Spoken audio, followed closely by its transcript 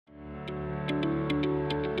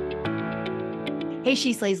Hey,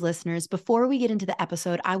 She Slays listeners, before we get into the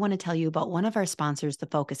episode, I want to tell you about one of our sponsors, the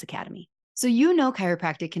Focus Academy. So you know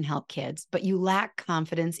chiropractic can help kids, but you lack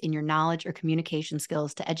confidence in your knowledge or communication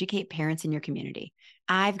skills to educate parents in your community.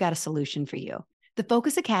 I've got a solution for you. The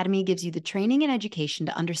Focus Academy gives you the training and education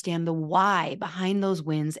to understand the why behind those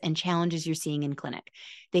wins and challenges you're seeing in clinic.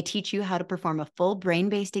 They teach you how to perform a full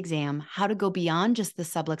brain-based exam, how to go beyond just the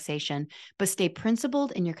subluxation, but stay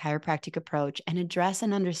principled in your chiropractic approach and address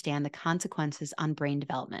and understand the consequences on brain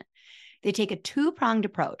development. They take a two-pronged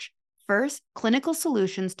approach. First, clinical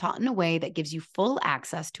solutions taught in a way that gives you full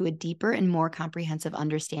access to a deeper and more comprehensive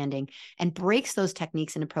understanding and breaks those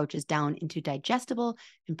techniques and approaches down into digestible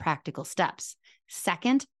and practical steps.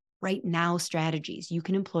 Second, right now strategies you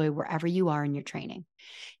can employ wherever you are in your training.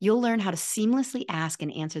 You'll learn how to seamlessly ask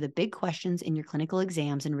and answer the big questions in your clinical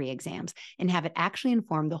exams and re-exams and have it actually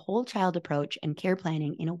inform the whole child approach and care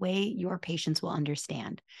planning in a way your patients will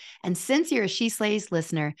understand. And since you're a She Slays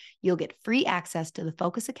listener, you'll get free access to the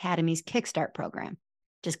Focus Academy's Kickstart program.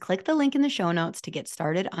 Just click the link in the show notes to get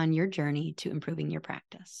started on your journey to improving your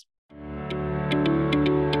practice.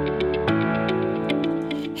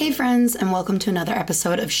 Hey friends, and welcome to another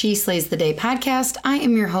episode of She Slays the Day podcast. I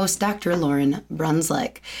am your host, Dr. Lauren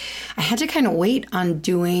Brunslick. I had to kind of wait on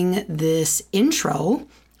doing this intro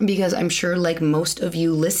because I'm sure, like most of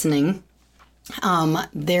you listening,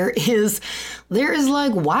 there is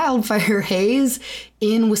like wildfire haze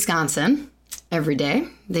in Wisconsin every day.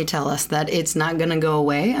 They tell us that it's not going to go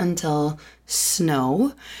away until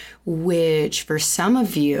snow, which for some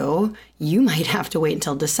of you, you might have to wait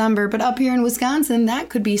until December, but up here in Wisconsin, that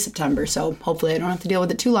could be September. So hopefully I don't have to deal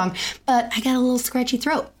with it too long, but I got a little scratchy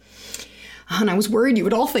throat. And I was worried you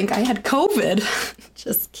would all think I had COVID.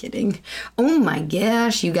 Just kidding. Oh my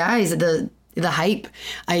gosh, you guys, the hype.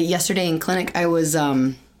 Yesterday in clinic, I was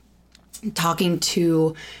talking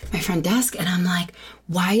to my front desk and I'm like,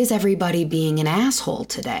 why is everybody being an asshole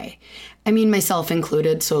today? I mean, myself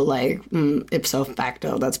included, so like ipso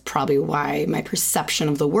facto, that's probably why my perception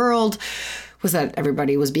of the world was that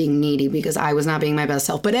everybody was being needy because I was not being my best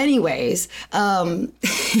self. But anyways,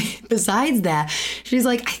 besides that, she's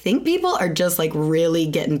like, I think people are just like really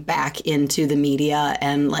getting back into the media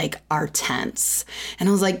and like are tense. And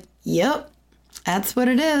I was like, yep, that's what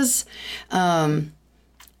it is. And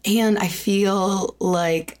I feel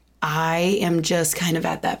like I am just kind of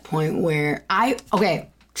at that point where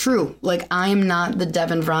true. Like, I'm not the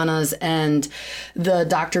Devin Vranas and the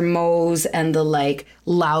Dr. Moes and the, like,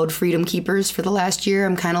 loud freedom keepers for the last year.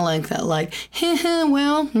 I'm kind of like that, like,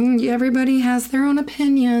 well, everybody has their own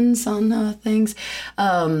opinions on things.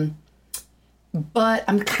 But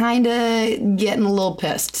I'm kind of getting a little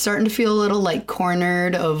pissed, starting to feel a little, like,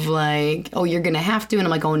 cornered of, like, oh, you're going to have to. And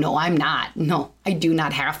I'm like, oh, no, I'm not. No, I do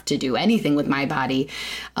not have to do anything with my body.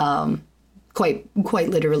 Quite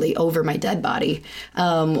literally over my dead body,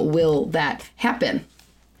 will that happen?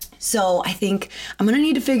 So I think I'm going to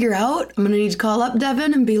need to figure out, I'm going to need to call up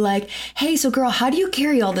Devin and be like, hey, so girl, how do you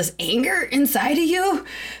carry all this anger inside of you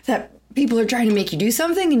that people are trying to make you do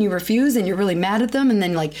something and you refuse and you're really mad at them? And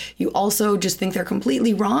then like, you also just think they're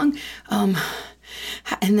completely wrong. And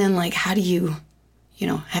then like, how do you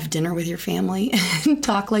have dinner with your family and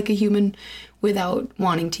talk like a human without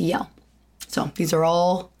wanting to yell? So these are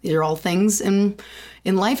all things in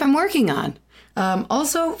life I'm working on.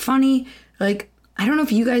 Also funny, like, I don't know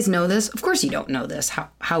if you guys know this. Of course you don't know this.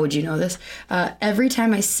 How would you know this? Every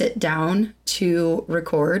time I sit down to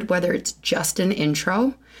record, whether it's just an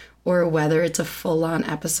intro or whether it's a full-on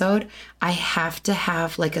episode, I have to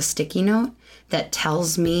have like a sticky note that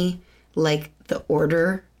tells me like the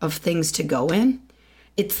order of things to go in.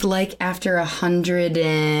 It's like after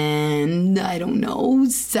 16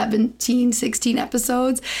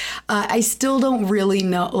 episodes, I still don't really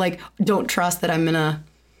know, like, don't trust that I'm going to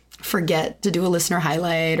forget to do a listener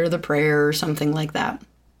highlight or the prayer or something like that.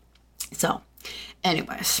 So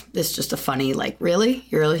anyways, it's just a funny, like, really?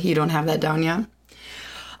 You don't have that down yet?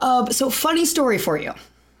 So funny story for you.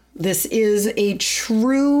 This is a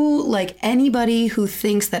true, like, anybody who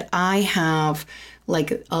thinks that I have,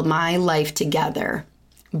 like, my life together,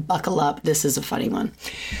 buckle up. This is a funny one.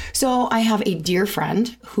 So I have a dear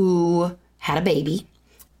friend who had a baby,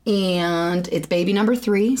 and it's baby number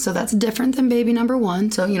 3. So that's different than baby number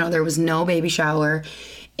 1. So, there was no baby shower,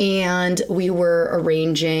 and we were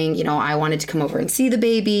arranging, I wanted to come over and see the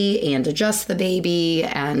baby and adjust the baby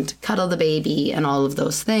and cuddle the baby and all of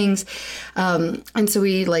those things. And so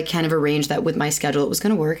we like kind of arranged that with my schedule. It was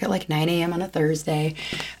going to work at like 9 a.m. on a Thursday.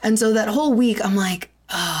 And so that whole week I'm like,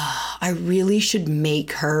 I really should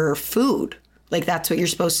make her food. Like, that's what you're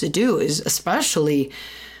supposed to do, is especially,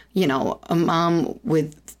 a mom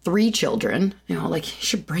with 3 children, like, you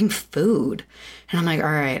should bring food. And I'm like,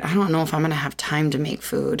 all right, I don't know if I'm going to have time to make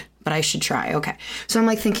food, but I should try. Okay. So I'm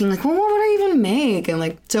like thinking like, well, what would I even make? And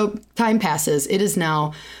like, so time passes. It is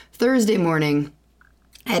now Thursday morning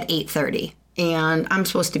at 8:30. And I'm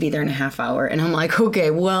supposed to be there in a half hour. And I'm like,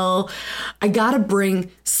 okay, well, I got to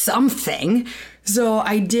bring something. So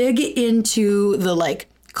I dig into the like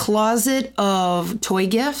closet of toy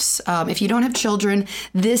gifts. If you don't have children,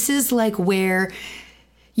 this is like where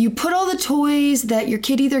you put all the toys that your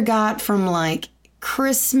kid either got from like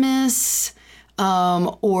Christmas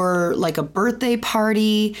or like a birthday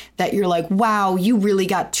party that you're like, wow, you really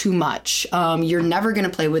got too much. You're never going to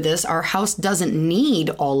play with this. Our house doesn't need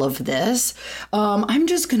all of this. I'm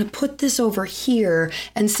just going to put this over here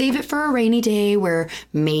and save it for a rainy day where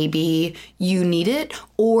maybe you need it,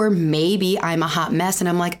 or maybe I'm a hot mess and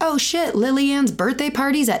I'm like, oh shit, Lillian's birthday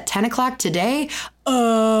party's at 10 o'clock today.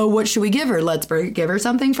 What should we give her? Let's give her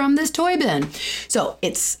something from this toy bin. So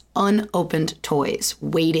it's unopened toys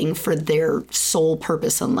waiting for their sole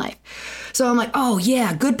purpose in life. So I'm like, oh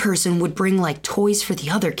yeah, good person would bring like toys for the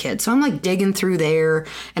other kids. So I'm like digging through there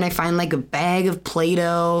and I find like a bag of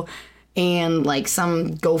Play-Doh and like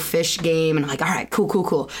some Go Fish game. And I'm like, all right,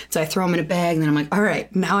 cool. So I throw them in a bag and then I'm like, all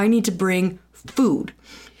right, now I need to bring food.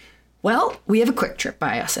 Well, we have a Quick Trip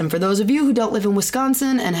by us. And for those of you who don't live in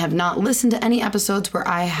Wisconsin and have not listened to any episodes where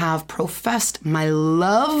I have professed my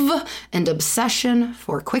love and obsession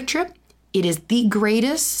for Quick Trip, it is the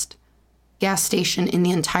greatest gas station in the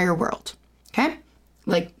entire world. Okay?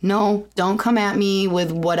 Like, no, don't come at me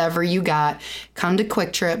with whatever you got. Come to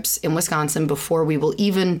Quick Trips in Wisconsin before we will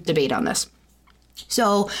even debate on this.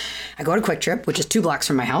 So I go to Quick Trip, which is 2 blocks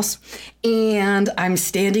from my house, and I'm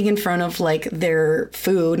standing in front of like their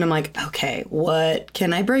food and I'm like, okay, what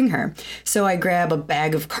can I bring her? So I grab a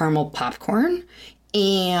bag of caramel popcorn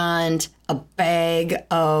and a bag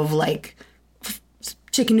of like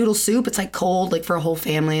chicken noodle soup. It's like cold, like for a whole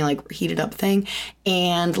family, like heated up thing.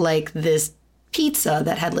 And like this pizza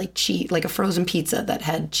that had like cheese, like a frozen pizza that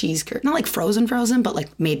had cheese curds, not like frozen, but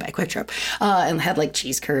like made by Quick Trip, and had like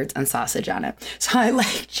cheese curds and sausage on it. So I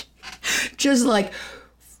like just like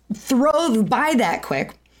buy that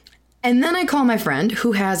quick. And then I call my friend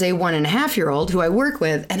who has a 1.5-year-old who I work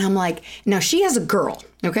with. And I'm like, now she has a girl.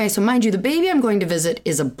 Okay. So mind you, the baby I'm going to visit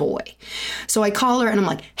is a boy. So I call her and I'm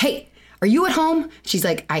like, hey, are you at home? She's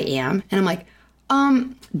like, I am. And I'm like,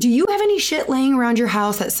 do you have any shit laying around your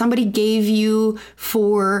house that somebody gave you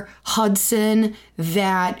for Hudson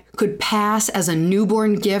that could pass as a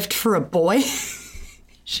newborn gift for a boy?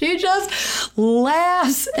 She just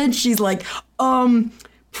laughs and she's like,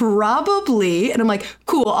 probably. And I'm like,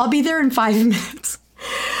 cool, I'll be there in 5 minutes.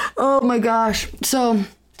 Oh my gosh. So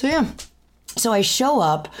yeah. So I show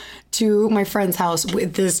up to my friend's house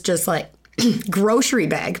with this just like grocery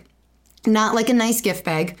bag. Not like a nice gift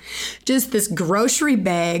bag, just this grocery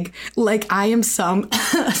bag, like I am some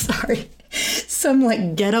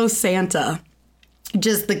like ghetto Santa.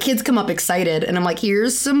 Just the kids come up excited and I'm like,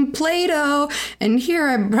 here's some Play-Doh and here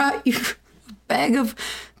I brought you a bag of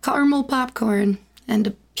caramel popcorn and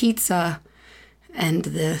a pizza and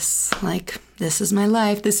this. Like, this is my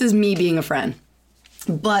life. This is me being a friend.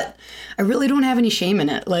 But I really don't have any shame in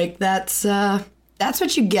it. Like, that's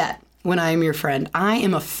what you get when I am your friend. I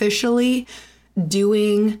am officially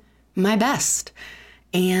doing my best.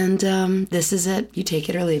 And this is it. You take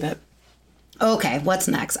it or leave it. Okay, what's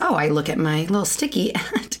next? Oh, I look at my little sticky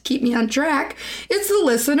to keep me on track. It's the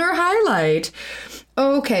listener highlight.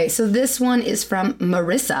 Okay, so this one is from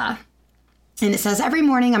Marissa. And it says, every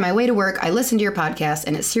morning on my way to work, I listen to your podcast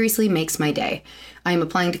and it seriously makes my day. I am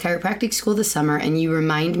applying to chiropractic school this summer and you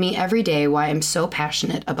remind me every day why I'm so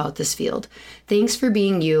passionate about this field. Thanks for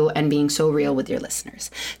being you and being so real with your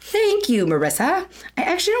listeners. Thank you, Marissa. I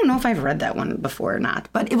actually don't know if I've read that one before or not,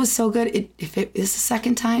 but it was so good. If it is the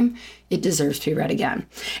second time, it deserves to be read again.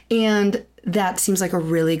 And that seems like a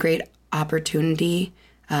really great opportunity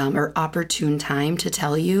or opportune time to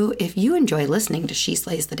tell you, if you enjoy listening to She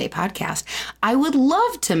Slays the Day podcast, I would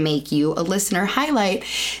love to make you a listener highlight.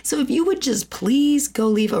 So if you would just please go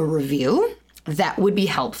leave a review, that would be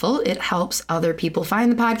helpful. It helps other people find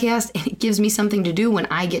the podcast and it gives me something to do when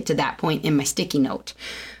I get to that point in my sticky note.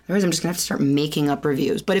 Otherwise, I'm just going to have to start making up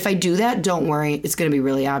reviews. But if I do that, don't worry. It's going to be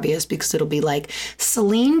really obvious because it'll be like,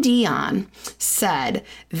 Celine Dion said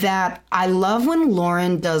that I love when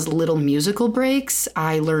Lauren does little musical breaks.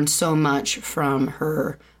 I learned so much from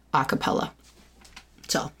her a cappella.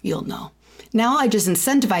 So you'll know. Now I just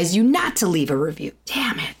incentivize you not to leave a review.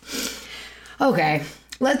 Damn it. Okay,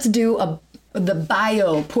 let's do the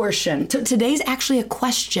bio portion. Today's actually a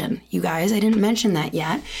question, you guys. I didn't mention that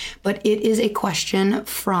yet, but it is a question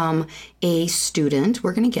from a student.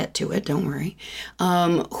 We're going to get to it, don't worry,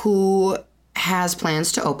 who has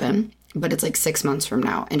plans to open, but it's like 6 months from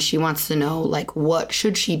now. And she wants to know, like, what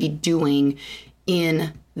should she be doing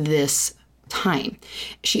in this time?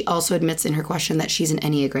 She also admits in her question that she's an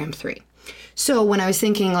Enneagram 3. So when I was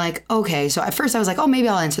thinking like, okay, so at first I was like, oh, maybe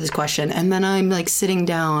I'll answer this question. And then I'm like sitting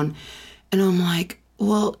down and I'm like,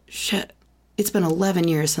 well, shit, it's been 11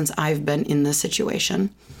 years since I've been in this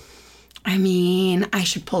situation. I mean, I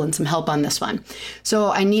should pull in some help on this one.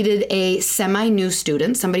 So I needed a semi-new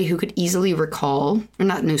student, somebody who could easily recall, or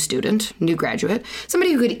not new student, new graduate,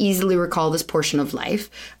 somebody who could easily recall this portion of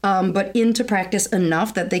life, but into practice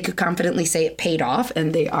enough that they could confidently say it paid off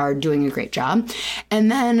and they are doing a great job.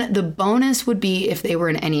 And then the bonus would be if they were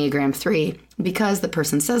an Enneagram 3, because the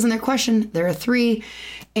person says in their question, they're a 3,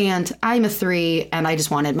 and I'm a 3, and I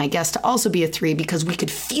just wanted my guest to also be a 3 because we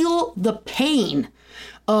could feel the pain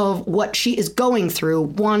of what she is going through,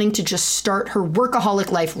 wanting to just start her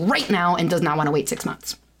workaholic life right now and does not want to wait 6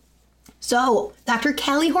 months. So Dr.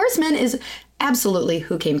 Callie Horstman is absolutely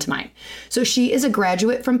who came to mind. So she is a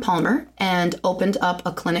graduate from Palmer and opened up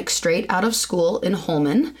a clinic straight out of school in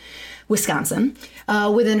Holmen, Wisconsin.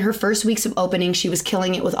 Within her first weeks of opening, she was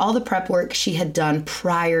killing it with all the prep work she had done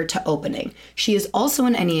prior to opening. She is also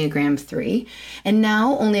an Enneagram 3, and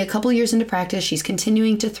now, only a couple years into practice, she's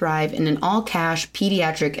continuing to thrive in an all-cash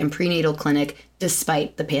pediatric and prenatal clinic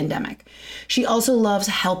despite the pandemic. She also loves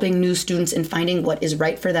helping new students in finding what is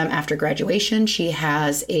right for them after graduation. She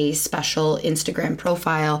has a special Instagram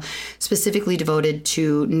profile specifically devoted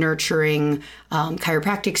to nurturing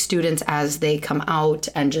chiropractic students as they come out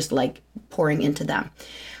and just like pouring into them.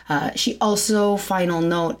 She also, final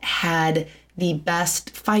note, had the best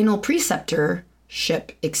final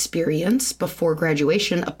preceptorship experience before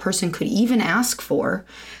graduation a person could even ask for.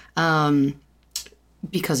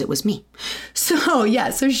 Because it was me. So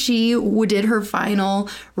she did her final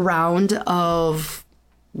round of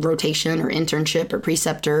rotation or internship or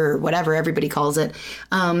preceptor or whatever everybody calls it,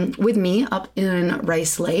 with me up in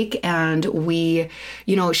Rice Lake. And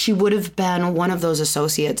she would have been one of those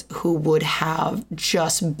associates who would have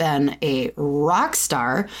just been a rock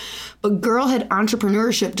star, but girl had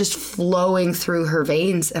entrepreneurship just flowing through her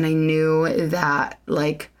veins. And I knew that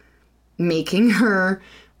like making her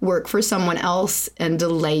work for someone else and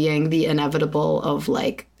delaying the inevitable of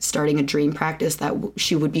like starting a dream practice that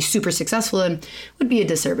she would be super successful in would be a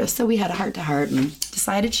disservice. So we had a heart to heart and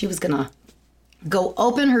decided she was gonna go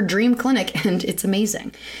open her dream clinic, and it's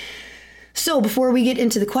amazing. So before we get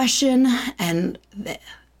into the question and the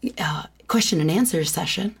question and answer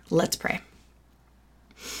session, let's pray.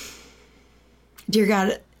 Dear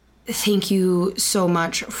God, thank you so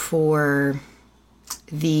much for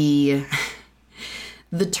the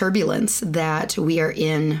turbulence that we are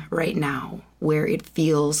in right now, where it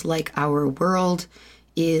feels like our world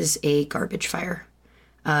is a garbage fire.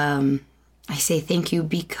 I say thank you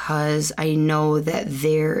because I know that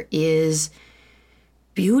there is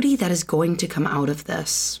beauty that is going to come out of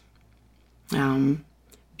this.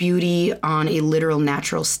 Beauty on a literal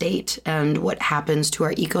natural state and what happens to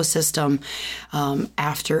our ecosystem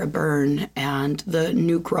after a burn, and the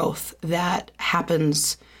new growth that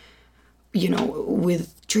happens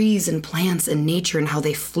with trees and plants and nature, and how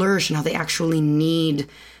they flourish and how they actually need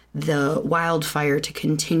the wildfire to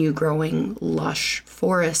continue growing lush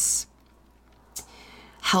forests.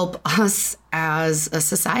 Help us as a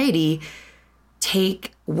society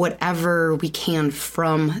take whatever we can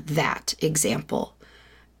from that example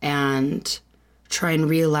and try and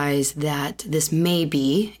realize that this may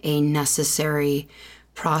be a necessary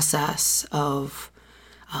process of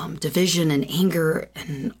division and anger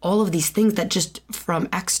and all of these things that just from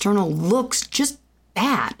external looks just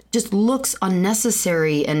bad, just looks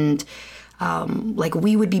unnecessary, and like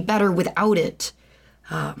we would be better without it.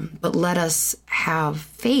 But let us have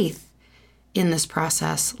faith in this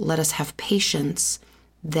process. Let us have patience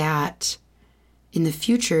that in the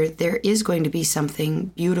future there is going to be something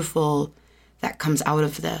beautiful that comes out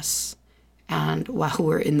of this. And while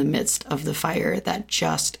we're in the midst of the fire that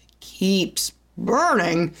just keeps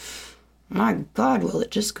burning, my God, will it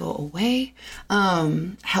just go away?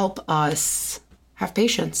 Help us have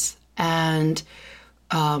patience. And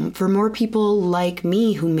for more people like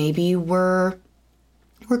me who maybe were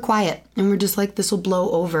quiet and we're just like, this will blow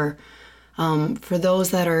over. For those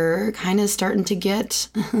that are kind of starting to get,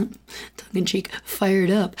 tongue-in-cheek, fired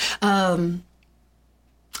up,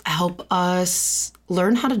 help us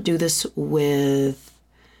learn how to do this with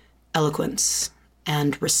eloquence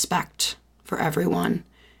and respect for everyone,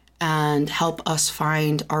 and help us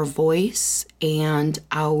find our voice and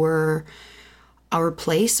our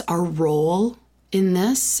place, our role in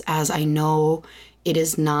this, as I know it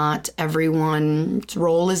is not everyone's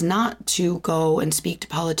role is not to go and speak to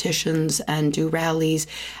politicians and do rallies.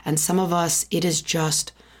 And some of us, it is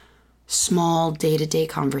just small day-to-day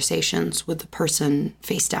conversations with the person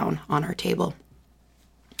face down on our table.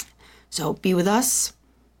 So be with us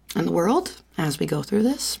and the world as we go through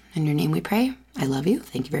this. In your name we pray. I love you.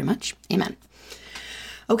 Thank you very much. Amen.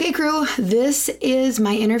 Okay, crew, this is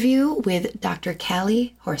my interview with Dr.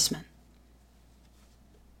 Callie Horstman.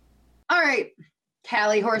 All right,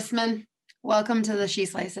 Callie Horstman, welcome to the She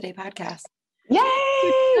Slice a Day podcast. Yay!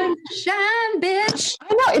 Shine, bitch.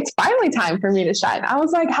 I know, it's finally time for me to shine. I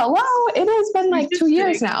was like, hello, it has been like 2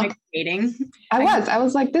 years now. Waiting. I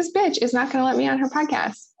was like, this bitch is not going to let me on her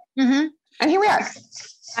podcast. Mm-hmm. And here we are.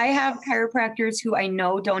 I have chiropractors who I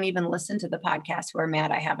know don't even listen to the podcast who are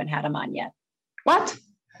mad I haven't had them on yet. What?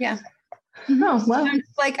 Yeah. Oh, well.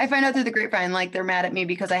 Like, I find out through the grapevine, like, they're mad at me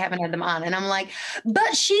because I haven't had them on. And I'm like,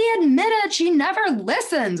 but she admitted she never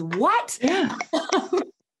listens. What? Yeah.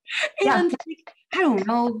 And I don't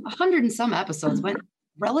know, 100 and some episodes went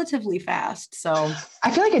relatively fast. So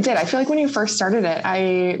I feel like it did. I feel like when you first started it,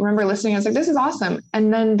 I remember listening. I was like, this is awesome.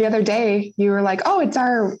 And then the other day you were like, oh, it's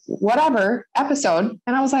our whatever episode.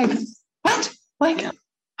 And I was like, what? Like,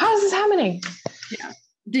 how is this happening? Yeah.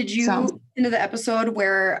 Did you listen to the episode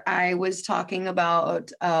where I was talking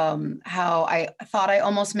about how I thought I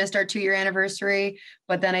almost missed our 2-year anniversary,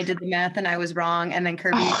 but then I did the math and I was wrong. And then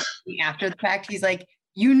Kirby, after the fact, he's like,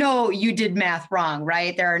 you know, you did math wrong,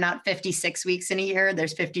 right? There are not 56 weeks in a year.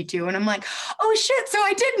 There's 52. And I'm like, oh shit. So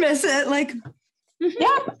I did miss it. Like,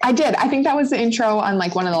 yeah, I did. I think that was the intro on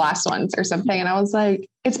like one of the last ones or something. And I was like,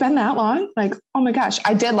 it's been that long? Like, oh my gosh.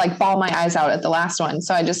 I did like bawl my eyes out at the last one.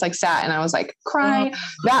 So I just like sat and I was like, cry.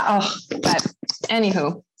 But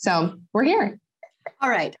anywho, so we're here. All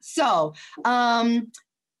right. So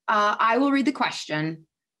I will read the question.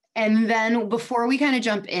 And then before we kind of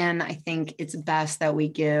jump in, I think it's best that we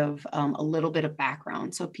give a little bit of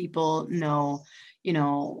background so people know, you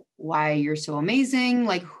know, why you're so amazing.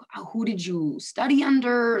 Like, who did you study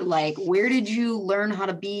under? Like, where did you learn how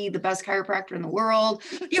to be the best chiropractor in the world?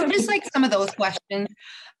 You know, just like some of those questions.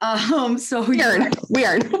 So weird.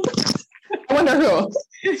 I wonder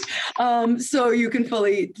who. So you can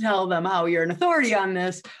fully tell them how you're an authority on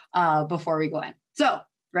this before we go in. So,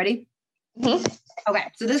 ready? Mm-hmm. Okay,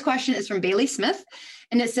 so this question is from Bailey Smith,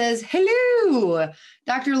 and it says, hello,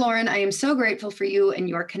 Dr. Lauren, I am so grateful for you and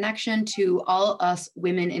your connection to all us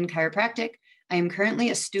women in chiropractic. I am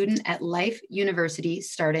currently a student at Life University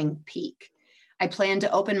starting Peak. I plan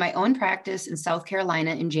to open my own practice in South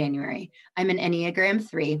Carolina in January. I'm an Enneagram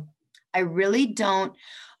 3. I really don't,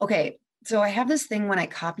 okay, so I have this thing when I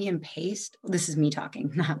copy and paste, this is me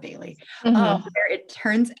talking, not Bailey, where it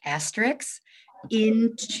turns asterisks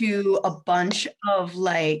into a bunch of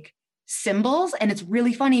like symbols. And it's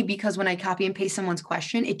really funny because when I copy and paste someone's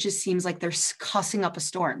question, it just seems like they're cussing up a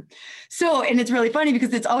storm. So, and it's really funny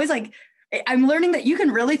because it's always like, I'm learning that you can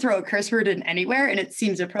really throw a curse word in anywhere and it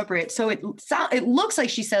seems appropriate. So it looks like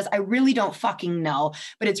she says, I really don't fucking know,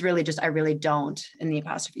 but it's really just, I really don't. And the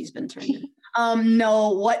apostrophe has been turned in. Know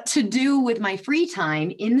what to do with my free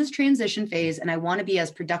time in this transition phase. And I want to be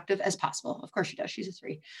as productive as possible. Of course she does. She's a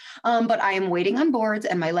 3. But I am waiting on boards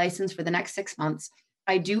and my license for the next 6 months.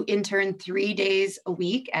 I do intern 3 days a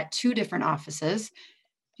week at 2 different offices.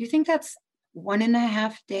 Do you think that's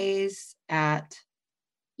 1.5 days at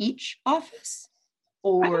each office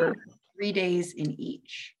or 3 days in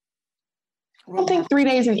each? I don't think 3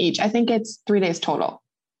 days in each. I think it's 3 days total.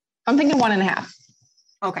 I'm thinking 1.5.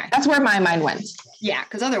 Okay. That's where my mind went. Yeah,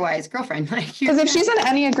 because otherwise, girlfriend, like... Because if she's an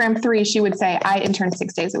Enneagram 3, she would say, I intern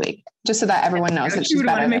 6 days a week, just so that everyone knows that she's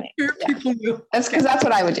better than me. People knew. That's because that's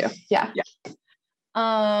what I would do. Yeah.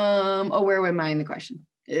 Where would mine the question?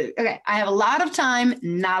 Okay. I have a lot of time,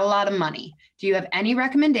 not a lot of money. Do you have any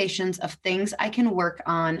recommendations of things I can work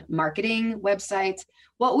on? Marketing, websites?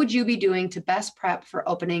 What would you be doing to best prep for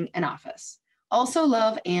opening an office? Also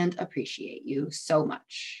love and appreciate you so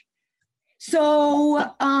much.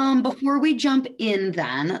 So before we jump in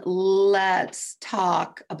then, let's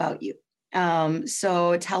talk about you.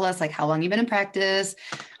 So tell us like how long you've been in practice.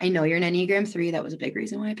 I know you're an Enneagram 3. That was a big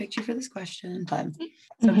reason why I picked you for this question. But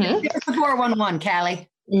so give us the 411, Callie.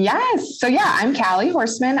 Yes. So yeah, I'm Callie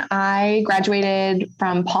Horstman. I graduated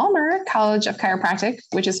from Palmer College of Chiropractic,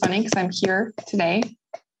 which is funny because I'm here today.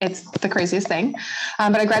 It's the craziest thing.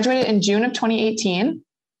 But I graduated in June of 2018.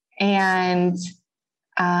 And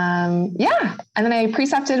and then I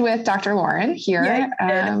precepted with Dr. Lauren here.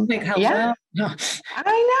 No.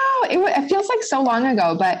 I know it feels like so long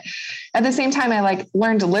ago, but at the same time, I like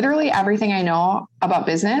learned literally everything I know about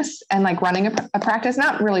business and like running a practice,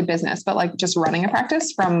 not really business, but like just running a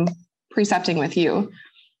practice from precepting with you.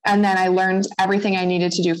 And then I learned everything I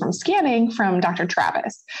needed to do from scanning from Dr.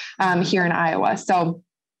 Travis here in Iowa. So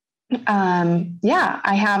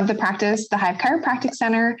I have the practice, the Hive Chiropractic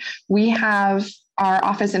Center. We have our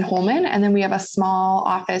office in Holman, and then we have a small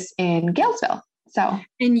office in Galesville. So,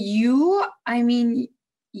 and so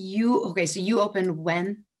you opened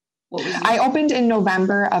when? What was I opened in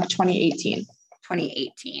November of 2018.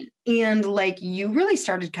 2018. And like, you really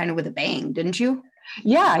started kind of with a bang, didn't you?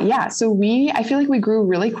 Yeah. So I feel like we grew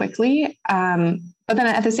really quickly. But then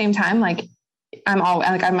at the same time, like I'm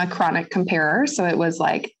a chronic comparer. So it was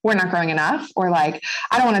like, we're not growing enough, or like,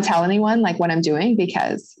 I don't want to tell anyone like what I'm doing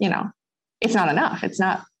because, it's not enough. It's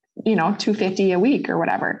not, $250 a week or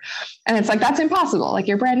whatever. And it's like, that's impossible. Like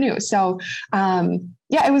you're brand new. So,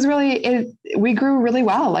 it was we grew really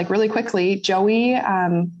well, like really quickly. Joey,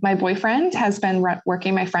 my boyfriend, has been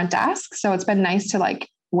working my front desk. So it's been nice to like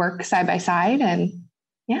work side by side, and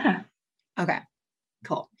yeah. Okay,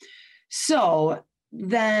 cool. So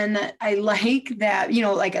then I like that,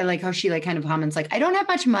 I like how she like kind of comments like, I don't have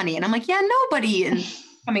much money. And I'm like, yeah, nobody in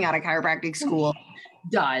coming out of chiropractic school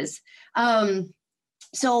does.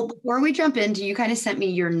 So before we jump into, you kind of sent me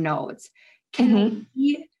your notes. Can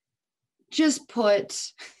we just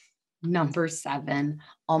put number 7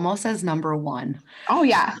 almost as number 1? Oh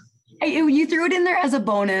yeah. You threw it in there as a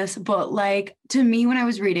bonus, but like to me, when I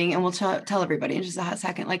was reading, and we'll tell everybody in just a hot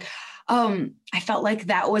second, like, I felt like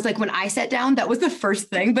that was like when I sat down, that was the first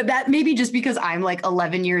thing, but that maybe just because I'm like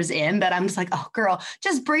 11 years in that I'm just like, oh girl,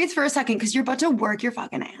 just breathe for a second. Cause you're about to work your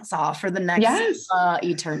fucking ass off for the next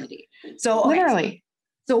eternity. So literally.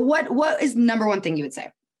 So what is number 1 thing you would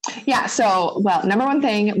say? Yeah. So, number 1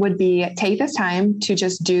 thing would be take this time to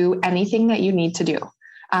just do anything that you need to do.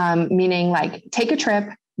 Meaning like take a trip,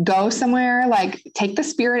 go somewhere, like take the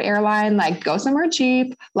Spirit airline, like go somewhere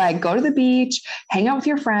cheap, like go to the beach, hang out with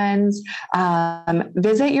your friends,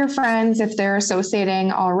 visit your friends if they're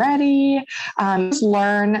associating already, just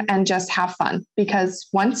learn and just have fun. Because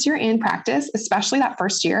once you're in practice, especially that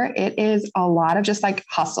first year, it is a lot of just like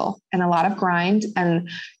hustle and a lot of grind. And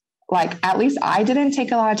like, at least I didn't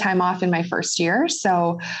take a lot of time off in my first year.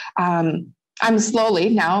 So, I'm slowly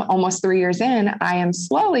now, almost 3 years in, I am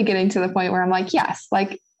slowly getting to the point where I'm like, yes,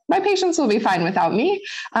 like my patients will be fine without me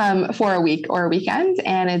for a week or a weekend.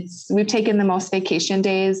 And we've taken the most vacation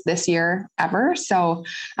days this year ever. So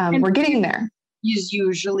we're getting there.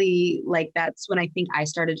 Usually like, that's when I think I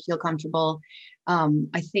started to feel comfortable.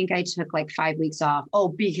 I think I took like 5 weeks off. Oh,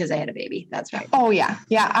 because I had a baby. That's right. Oh yeah.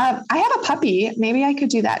 Yeah. I have a puppy. Maybe I could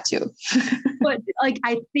do that too. But like,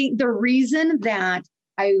 I think the reason that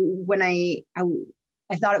I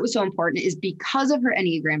thought it was so important is because of her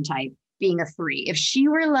Enneagram type being a 3. If she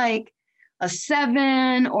were like a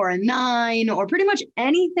 7 or a 9 or pretty much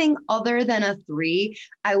anything other than a 3,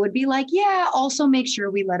 I would be like, yeah, also make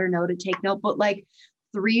sure we let her know to take note. But like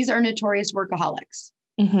 3s are notorious workaholics.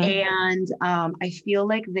 And I feel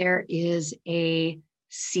like there is a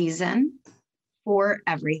season for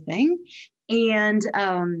everything. And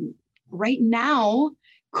right now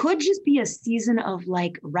could just be a season of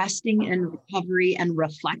like resting and recovery and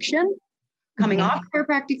reflection coming off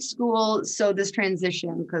chiropractic school. So this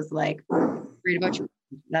transition, because like great about you,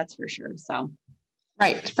 that's for sure. So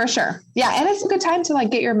right, for sure. Yeah. And it's a good time to like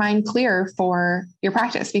get your mind clear for your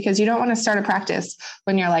practice, because you don't want to start a practice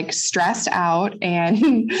when you're like stressed out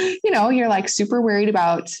and, you're like super worried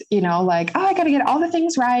about, like, oh, I got to get all the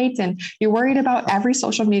things right. And you're worried about every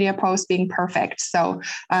social media post being perfect. So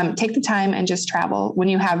take the time and just travel when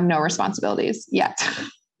you have no responsibilities yet.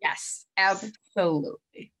 Yes,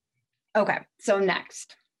 absolutely. Okay. So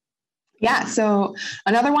next. Yeah. So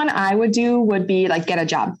another one I would do would be like get a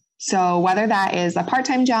job. So whether that is a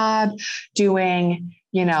part-time job doing,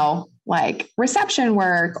 like reception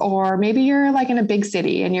work, or maybe you're like in a big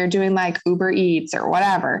city and you're doing like Uber Eats or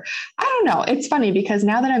whatever. I don't know. It's funny because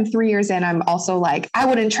now that I'm 3 years in, I'm also like, I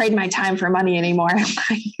wouldn't trade my time for money anymore.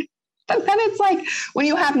 But then it's like when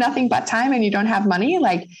you have nothing but time and you don't have money,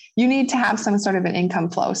 like you need to have some sort of an income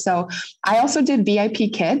flow. So I also did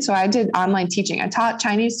VIP Kids. So I did online teaching. I taught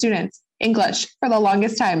Chinese students English for the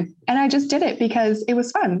longest time. And I just did it because it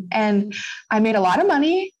was fun. And I made a lot of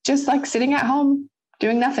money just like sitting at home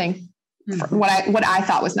doing nothing, for what I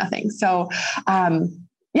thought was nothing. So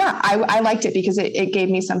I liked it because it gave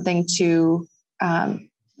me something to kind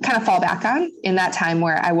of fall back on in that time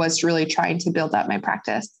where I was really trying to build up my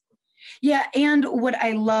practice. Yeah. And what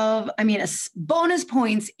I love, bonus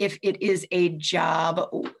points if it is a job.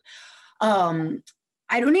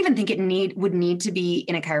 I don't even think would need to be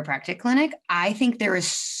in a chiropractic clinic. I think there is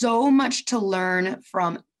so much to learn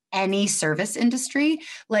from any service industry.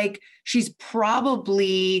 Like she's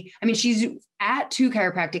at 2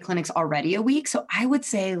 chiropractic clinics already a week. So I would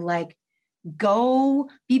say like, go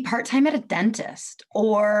be part-time at a dentist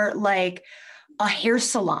or like a hair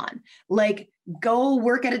salon, like go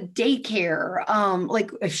work at a daycare.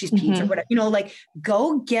 Like if she's peds or whatever, like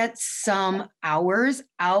go get some hours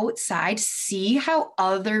outside, see how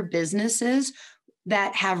other businesses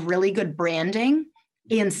that have really good branding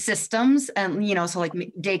in systems and, so like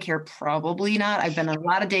daycare, probably not. I've been in a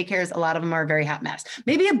lot of daycares. A lot of them are a very hot mess,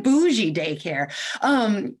 maybe a bougie daycare.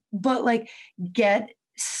 But like get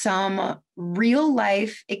some real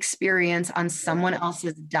life experience on someone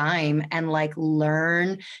else's dime and like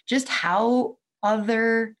learn just how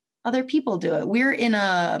other people do it. We're in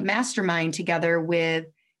a mastermind together with,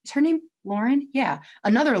 is her name Lauren? Yeah.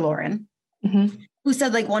 Another Lauren. Who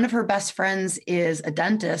said like one of her best friends is a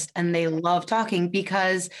dentist and they love talking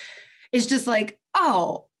because it's just like,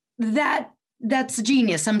 oh, that's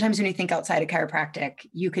genius. Sometimes when you think outside of chiropractic,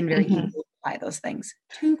 you can very easily apply those things.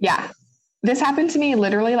 Yeah. This happened to me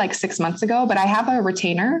literally like 6 months ago, but I have a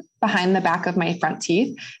retainer behind the back of my front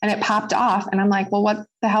teeth and it popped off. And I'm like, well, what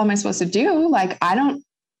the hell am I supposed to do? Like, I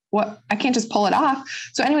can't just pull it off.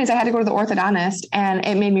 So anyways, I had to go to the orthodontist and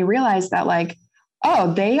it made me realize that like,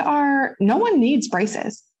 oh, no one needs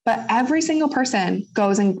braces, but every single person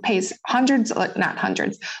goes and pays hundreds of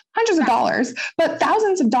dollars, but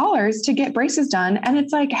thousands of dollars to get braces done. And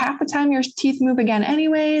it's like half the time your teeth move again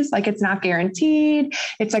anyways, like it's not guaranteed.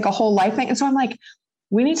 It's like a whole life thing. And so I'm like,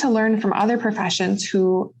 we need to learn from other professions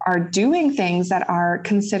who are doing things that are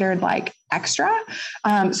considered like extra.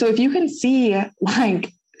 So if you can see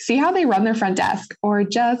how they run their front desk or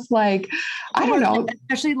just like, I don't know,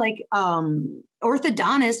 especially like,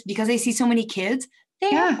 orthodontists, because they see so many kids, they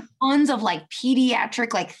have tons of like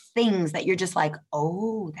pediatric like things that you're just like,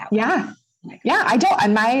 oh, that yeah. Yeah, I don't.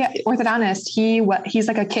 And my orthodontist, he's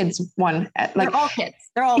like a kid's one. Like they're all kids.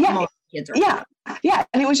 They're all kids. Yeah. Yeah.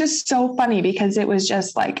 And it was just so funny because it was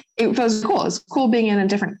just like, it was cool. It's cool being in a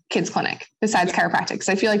different kids clinic besides chiropractic.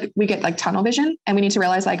 So I feel like we get like tunnel vision and we need to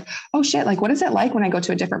realize like, oh shit, like what is it like when I go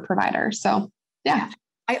to a different provider? So yeah.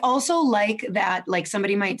 I also like that, like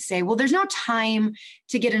somebody might say, well, there's no time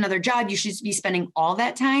to get another job. You should be spending all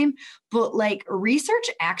that time. But like research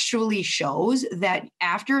actually shows that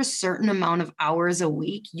after a certain amount of hours a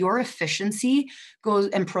week, your efficiency goes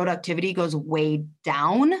and productivity goes way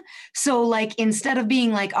down. So like, instead of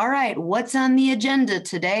being like, all right, what's on the agenda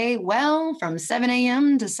today? Well, from 7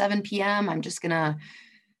 a.m. to 7 p.m., I'm just going to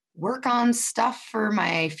work on stuff for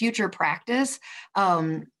my future practice.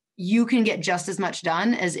 You can get just as much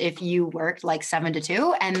done as if you worked like 7 to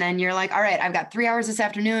 2. And then you're like, all right, I've got 3 hours this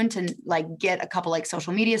afternoon to like get a couple like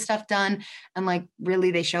social media stuff done. And like,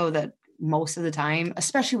 really they show that most of the time,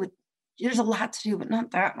 especially there's a lot to do, but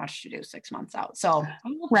not that much to do 6 months out. So,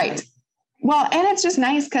 right. Well, and it's just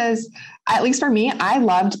nice because at least for me, I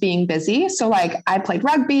loved being busy. So like I played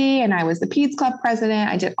rugby and I was the Peds Club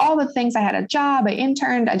president. I did all the things. I had a job, I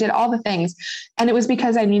interned, I did all the things. And it was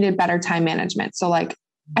because I needed better time management. So like,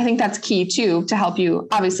 I think that's key too, to help you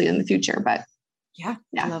obviously in the future, but yeah.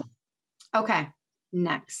 Okay.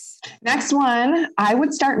 Next one, I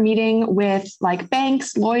would start meeting with like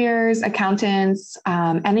banks, lawyers, accountants,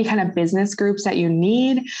 any kind of business groups that you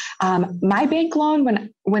need. My bank loan,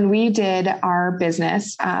 when we did our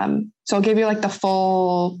business, so I'll give you like the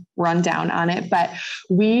full rundown on it, but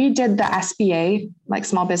we did the SBA, like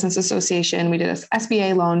Small Business Association. We did this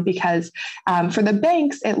SBA loan because for the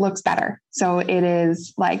banks, it looks better. So it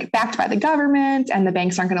is like backed by the government and the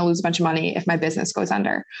banks aren't going to lose a bunch of money if my business goes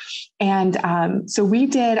under. And so we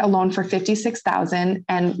did a loan for $56,000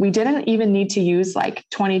 and we didn't even need to use like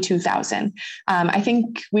 $22,000. I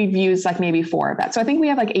think we've used like maybe 4 of that. So I think we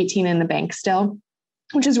have like 18 in the bank still,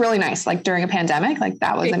 which is really nice. Like during a pandemic, like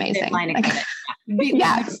that was amazing. We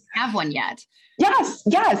don't have one yet. Yes.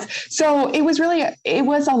 So it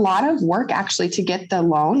was a lot of work actually to get the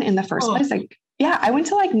loan in the first place. Like, yeah, I went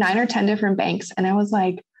to like 9 or 10 different banks and I was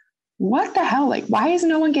like, what the hell? Like, why is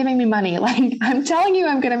no one giving me money? Like, I'm telling you,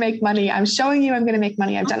 I'm going to make money. I'm showing you I'm going to make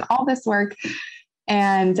money. I've done all this work.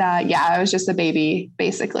 And I was just a baby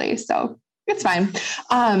basically. So it's fine.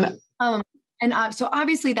 So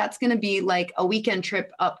obviously that's going to be like a weekend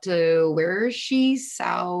trip up to, where is she?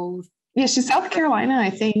 South? Yeah, she's South Carolina, I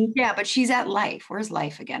think. Yeah, but she's at Life. Where's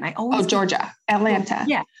Life again? Georgia, Atlanta.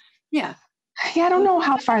 Yeah. Yeah, I don't know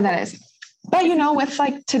how far that is. But, with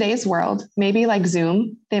like today's world, maybe like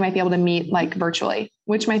Zoom, they might be able to meet like virtually,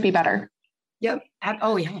 which might be better. Yep.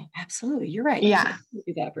 Oh yeah, absolutely. You're right. Yeah. You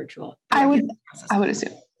do that virtual. I would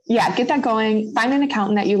assume. Yeah, get that going. Find an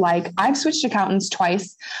accountant that you like. I've switched accountants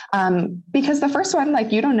twice because the first one,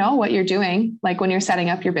 like, you don't know what you're doing. Like when you're setting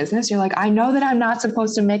up your business, you're like, I know that I'm not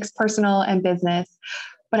supposed to mix personal and business,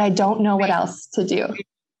 but I don't know what else to do.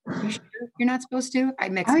 You sure you're not supposed to? I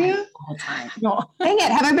mix Are mine you? all the time. No. Dang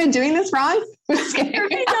it. Have I been doing this wrong? All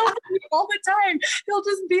the time. He'll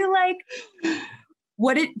just be like,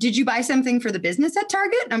 did you buy something for the business at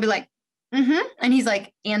Target? And I'll be like, mm-hmm. And he's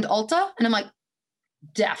like, and Ulta? And I'm like,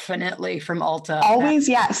 definitely from Ulta. Always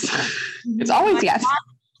yes. It's always yes.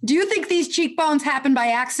 Do you think these cheekbones happened by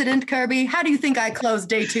accident, Kirby? How do you think I closed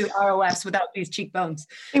day 2 ROFs without these cheekbones?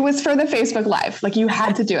 It was for the Facebook Live. Like, you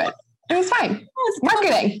had to do it. It was fine.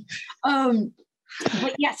 Marketing.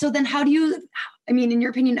 But yeah, so then in your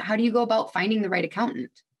opinion, how do you go about finding the right accountant?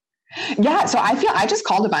 Yeah. So I just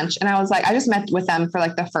called a bunch and I was like, I just met with them for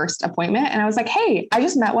like the first appointment and I was like, hey, I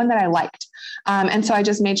just met one that I liked. And so I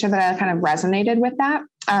just made sure that I kind of resonated with that.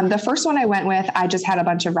 The first one I went with, I just had a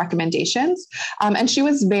bunch of recommendations. And she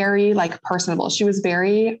was very like personable. She was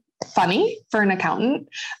very funny for an accountant.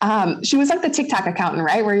 She was like the TikTok accountant,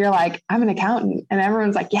 right? Where you're like, I'm an accountant. And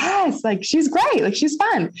everyone's like, yes, like she's great. Like she's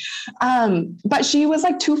fun. But she was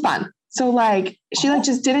like too fun. So like, she like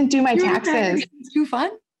just didn't do my taxes. Too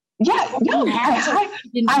fun? Yeah, no,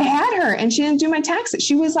 I had her and she didn't do my taxes.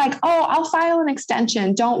 She was like, oh, I'll file an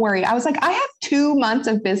extension. Don't worry. I was like, I have 2 months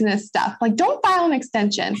of business stuff. Like, don't file an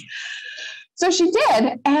extension. So she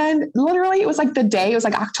did. And literally it was like it was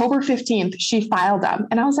like October 15th, she filed them.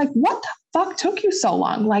 And I was like, what the fuck took you so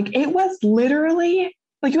long? Like, it was literally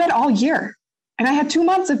like you had all year and I had 2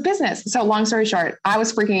 months of business. So long story short, I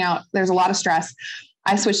was freaking out. There's a lot of stress.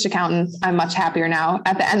 I switched accountants. I'm much happier now.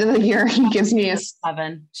 At the end of the year, he gives me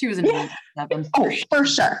 7. She was in 7. Oh, for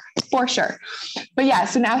sure. But yeah,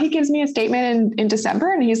 so now he gives me a statement in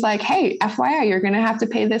December and he's like, hey, FYI, you're going to have to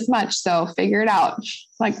pay this much. So figure it out.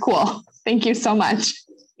 Like, cool. Thank you so much.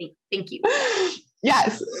 Thank you.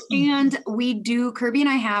 Yes. And Kirby and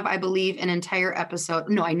I have, I believe, an entire episode.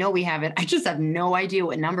 No, I know we have it. I just have no idea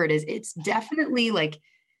what number it is. It's definitely like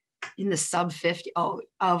in the sub 50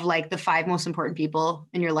 of like the 5 most important people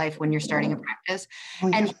in your life when you're starting a practice. Oh,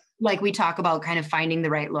 yeah. And like we talk about kind of finding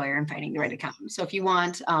the right lawyer and finding the right accountant. So if you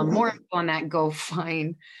want more info on that, go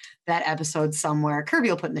find that episode somewhere. Kirby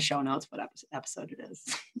will put in the show notes what episode it is.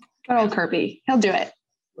 Good old Kirby. He'll do it.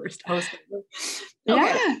 First host. Okay.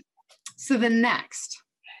 Yeah. So the next.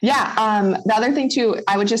 Yeah. The other thing too,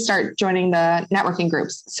 I would just start joining the networking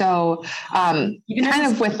groups. So kind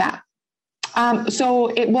of with that.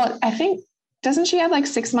 I think, doesn't she have like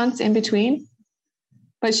 6 months in between?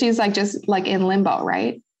 But she's like, just like in limbo,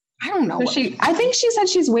 right? I don't know. So I think she said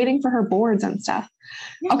she's waiting for her boards and stuff.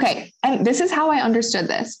 Yeah. Okay. And this is how I understood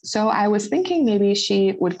this. So I was thinking maybe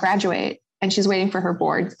she would graduate and she's waiting for her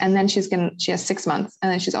boards and then she has 6 months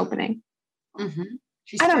and then she's opening. Mm-hmm.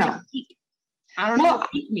 I don't know. I don't know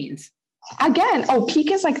what peak means. Again,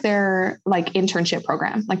 peak is like their like internship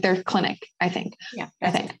program, like their clinic, I think. Yeah.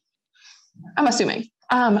 I think. I'm assuming.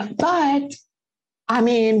 But I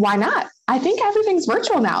mean, why not? I think everything's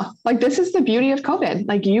virtual now. Like, this is the beauty of COVID.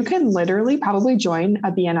 Like, you can literally probably join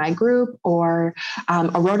a BNI group or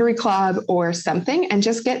a Rotary Club or something and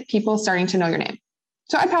just get people starting to know your name.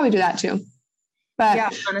 So I'd probably do that too. But yeah,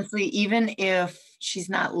 honestly, even if she's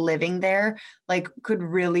not living there, like could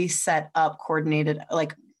really set up coordinated,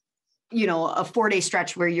 like, you know, a 4-day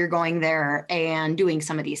stretch where you're going there and doing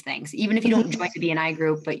some of these things, even if you don't join the BNI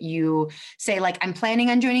group, but you say like, I'm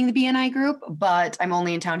planning on joining the BNI group, but I'm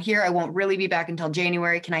only in town here. I won't really be back until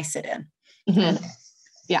January. Can I sit in? Mm-hmm.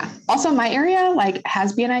 Yeah. Also, my area like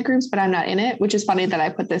has BNI groups, but I'm not in it, which is funny that I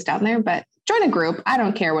put this down there, but join a group. I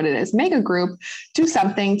don't care what it is. Make a group, do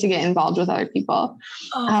something to get involved with other people.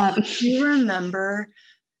 Do you remember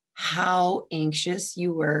how anxious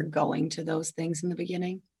you were going to those things in the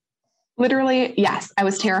beginning? Literally, yes. I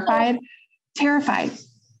was terrified.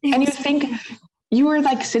 And you think you were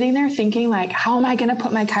like sitting there thinking like, how am I going to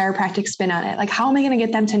put my chiropractic spin on it? Like, how am I going to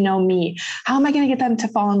get them to know me? How am I going to get them to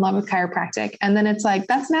fall in love with chiropractic? And then it's like,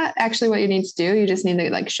 that's not actually what you need to do. You just need to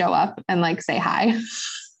like show up and like say hi.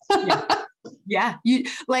 Yeah. You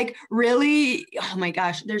like really, oh my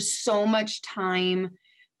gosh, there's so much time.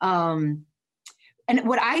 And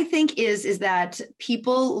what I think is that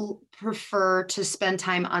people prefer to spend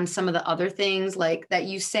time on some of the other things like that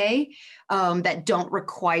you say that don't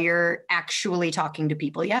require actually talking to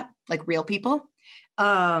people yet, like real people.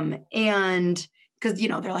 And because, you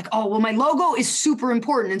know, they're like, oh, well, my logo is super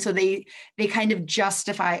important. And so they kind of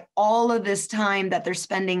justify all of this time that they're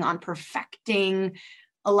spending on perfecting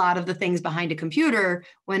a lot of the things behind a computer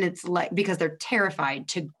when it's like, because they're terrified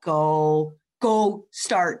to go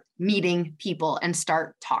start meeting people and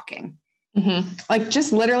start talking. Mm-hmm. Like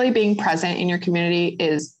just literally being present in your community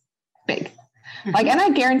is big. Mm-hmm. Like, and I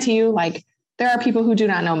guarantee you, like, there are people who do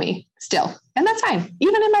not know me still, and that's fine.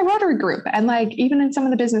 Even in my Rotary group and like, even in some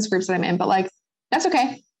of the business groups that I'm in, but like, that's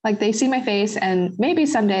okay. Like they see my face and maybe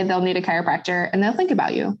someday they'll need a chiropractor and they'll think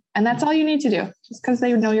about you. And that's all you need to do, just because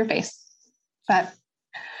they know your face. But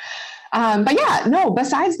yeah, no,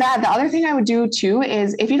 besides that, the other thing I would do too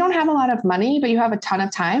is if you don't have a lot of money, but you have a ton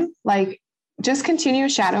of time, like just continue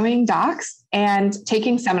shadowing docs and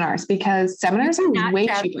taking seminars, because seminars are way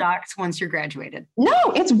cheaper. Docs once you're graduated. No,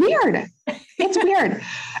 it's weird. It's weird.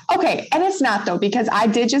 Okay. And it's not though, because I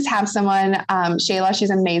did just have someone, Shayla, she's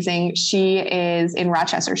amazing. She is in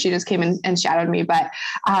Rochester. She just came in and shadowed me, but,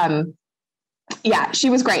 yeah, she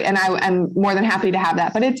was great. And I'm more than happy to have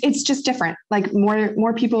that, but it's just different. Like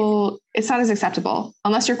more people, it's not as acceptable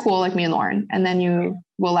unless you're cool, like me and Lauren, and then you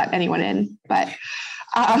will let anyone in. But,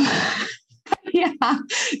 yeah,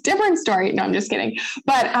 different story. No, I'm just kidding.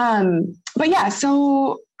 But yeah,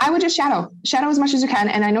 so I would just shadow as much as you can.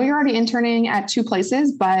 And I know you're already interning at 2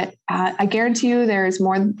 places, but I guarantee you there's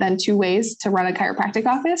more than 2 ways to run a chiropractic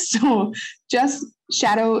office. So just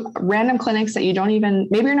shadow random clinics that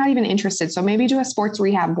maybe you're not even interested. So maybe do a sports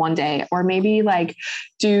rehab one day, or maybe like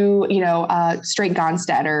do, straight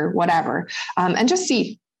Gonstead or whatever. And just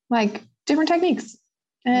see like different techniques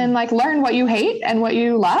and like learn what you hate and what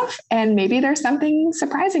you love. And maybe there's something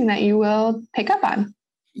surprising that you will pick up on.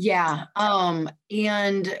 Yeah.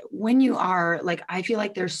 And when you are like, I feel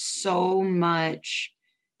like there's so much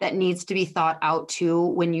that needs to be thought out too,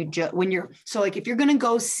 when you're, so like, if you're going to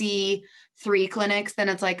go see 3 clinics, then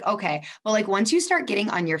it's like, okay, but like once you start getting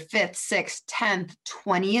on your 5th, 6th, 10th,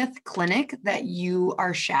 20th clinic that you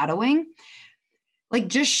are shadowing, like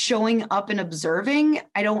just showing up and observing,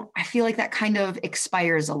 I feel like that kind of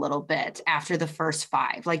expires a little bit after the first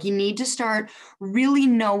 5. Like you need to start really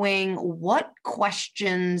knowing what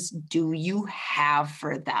questions do you have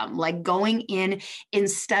for them, like going in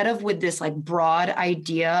instead of with this like broad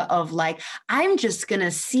idea of like, I'm just going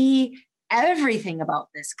to see everything about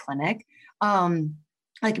this clinic.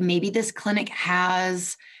 Like maybe this clinic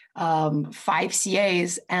has 5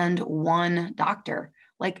 CAs and 1 doctor.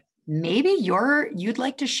 Like maybe you'd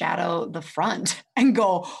like to shadow the front and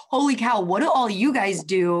go, holy cow, what do all you guys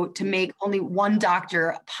do to make only 1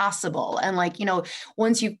 doctor possible? And like,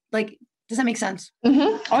 once you like, does that make sense?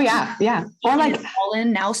 Mm-hmm. Oh yeah. Yeah. Or like all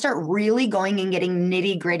in now, start really going and getting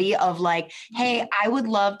nitty gritty of like, hey, I would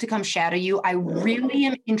love to come shadow you. I really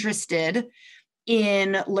am interested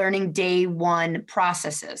in learning day 1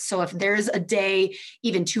 processes. So if there's a day,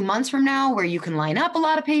 even 2 months from now, where you can line up a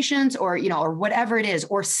lot of patients or, or whatever it is,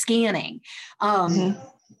 or scanning.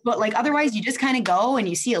 But like, otherwise you just kind of go and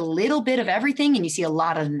you see a little bit of everything and you see a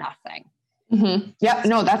lot of nothing. Mm-hmm. Yeah,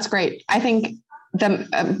 no, that's great. I think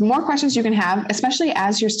the more questions you can have, especially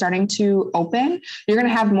as you're starting to open, you're going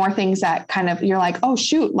to have more things that kind of, you're like, oh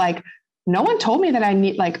shoot, like no one told me that I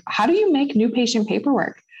need, like, how do you make new patient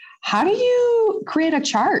paperwork? How do you create a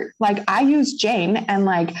chart? Like I use Jane, and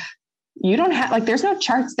like, you don't have, like, there's no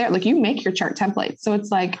charts there. Like you make your chart template. So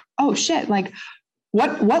it's like, oh shit, like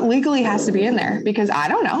what legally has to be in there? Because I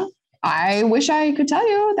don't know. I wish I could tell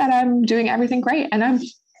you that I'm doing everything great. And I'm,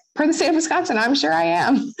 per the state of Wisconsin, I'm sure I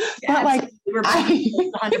am. Yeah, but like,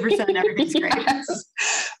 100% everything's great. Yes.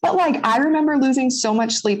 But like, I remember losing so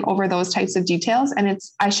much sleep over those types of details. And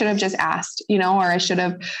I should have just asked, or I should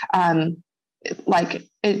have, like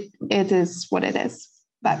it is what it is.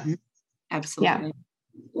 But absolutely.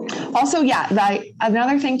 Yeah. Also, yeah, like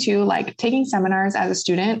another thing too, like taking seminars as a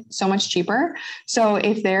student, so much cheaper. So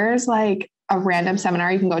if there's like a random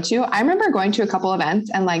seminar you can go to, I remember going to a couple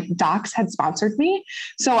events and like docs had sponsored me.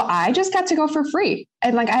 So I just got to go for free.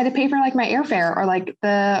 And like, I had to pay for like my airfare or like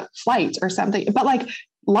the flight or something. But like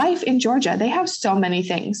life in Georgia, they have so many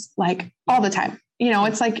things like all the time.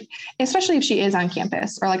 It's like, especially if she is on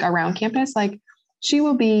campus or like around campus, like she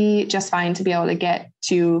will be just fine to be able to get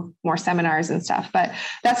to more seminars and stuff. But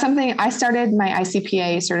that's something I started my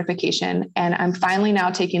ICPA certification, and I'm finally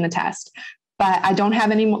now taking the test, but I don't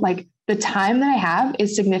have any, like the time that I have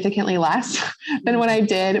is significantly less than what I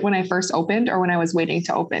did when I first opened or when I was waiting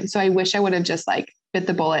to open. So I wish I would have just like bit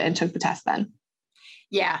the bullet and took the test then.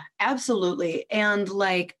 Yeah, absolutely. And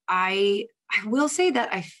like, I will say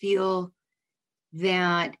that I feel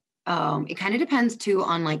that it kind of depends too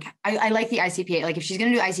on like, I like the ICPA. Like if she's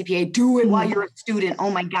going to do ICPA, do it while you're a student.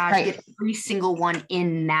 Oh my gosh, right. Get every single one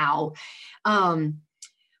in now.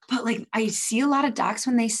 But like, I see a lot of docs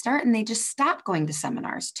when they start and they just stop going to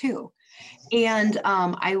seminars too. And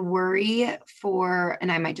I worry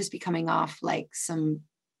and I might just be coming off like some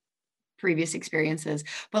previous experiences,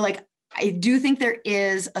 but like, I do think there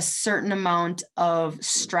is a certain amount of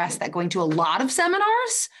stress that going to a lot of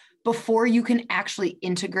seminars before you can actually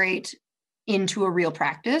integrate into a real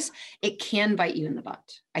practice, it can bite you in the butt,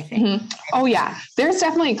 I think. Mm-hmm. Oh yeah. There's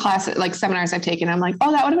definitely classes, like seminars I've taken. I'm like,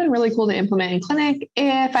 oh, that would have been really cool to implement in clinic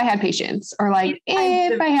if I had patients, or like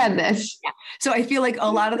if I had this. Yeah. So I feel like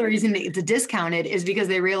a lot of the reason it's discounted is because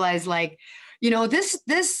they realize like,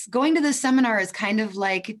 this going to this seminar is kind of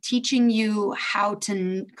like teaching you how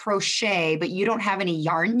to crochet, but you don't have any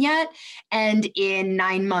yarn yet. And in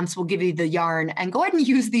 9 months, we'll give you the yarn and go ahead and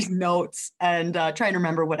use these notes and try and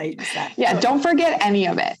remember what I said. Yeah. Don't forget any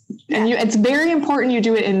of it. Yeah. And it's very important you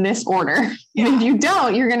do it in this order. Yeah. If you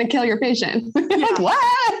don't, you're going to kill your patient. Yeah. Like,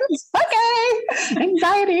 what? Okay.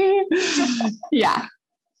 Anxiety. Yeah.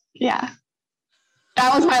 Yeah.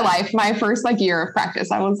 That was my life. My first like year of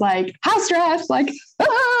practice. I was like, house stress, like,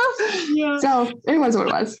 ah. Yeah. So it was what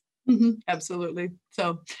it was. Mm-hmm. Absolutely.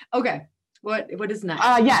 So, okay. What is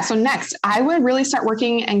next? So next I would really start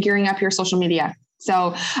working and gearing up your social media.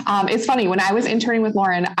 So it's funny, when I was interning with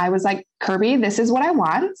Lauren, I was like, Kirby, this is what I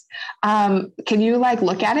want. Can you like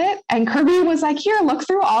look at it? And Kirby was like, here, look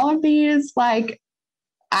through all of these, like,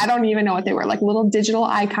 I don't even know what they were, like little digital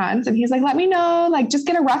icons. And he's like, let me know, like, just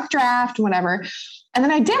get a rough draft, whatever. And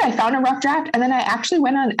then I did, I found a rough draft, and then I actually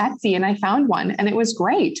went on Etsy and I found one, and it was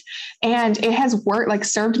great. And it has worked, like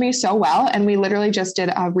served me so well. And we literally just did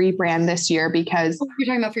a rebrand this year because you're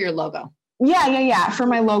talking about for your logo. Yeah. For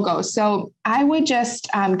my logo. So I would just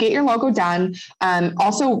get your logo done.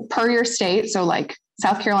 Also per your state. So like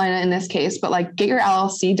South Carolina in this case, but like get your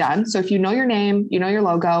LLC done. So if you know your name, you know your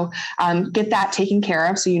logo, get that taken care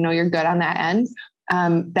of. So you know you're good on that end.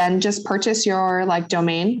 Then just purchase your like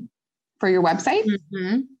domain for your website.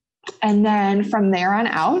 Mm-hmm. And then from there on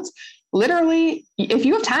out, literally, if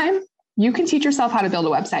you have time, you can teach yourself how to build a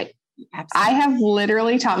website. Absolutely. I have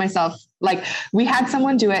literally taught myself, like we had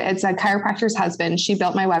someone do it. It's a chiropractor's husband. He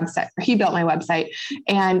built my website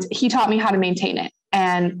and he taught me how to maintain it.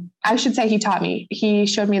 And I should say he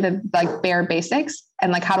showed me the like bare basics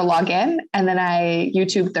and like how to log in. And then I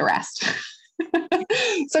YouTubed the rest.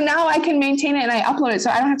 So now I can maintain it and I upload it.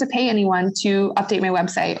 So I don't have to pay anyone to update my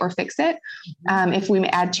website or fix it. If we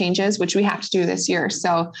add changes, which we have to do this year.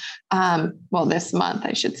 So, this month,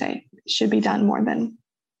 I should say, it should be done more than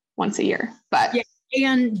once a year, but yeah.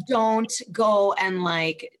 And don't go and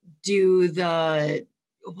like do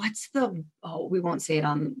we won't say it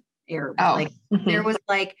on air, but there was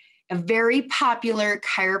like a very popular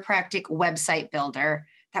chiropractic website builder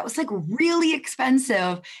that was like really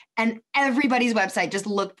expensive, and everybody's website just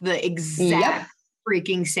looked the exact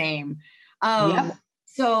freaking same.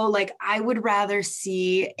 So like, I would rather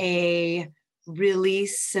see a really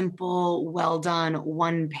simple, well done,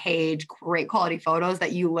 one page, great quality photos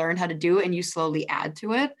that you learned how to do and you slowly add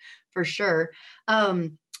to it, for sure.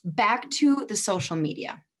 Back to the social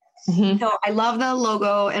media. Mm-hmm. So I love the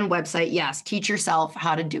logo and website. Yes. Teach yourself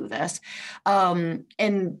how to do this. And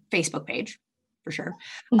Facebook page for sure.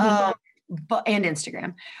 Mm-hmm. And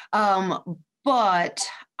Instagram. But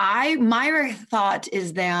my thought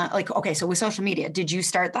is that like, okay, so with social media, did you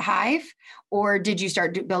start the Hive or did you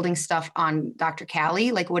start building stuff on Dr.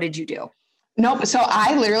 Callie? Like, what did you do? Nope. So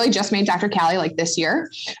I literally just made Dr. Callie like this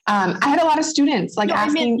year. I had a lot of students like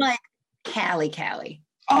asking like Callie.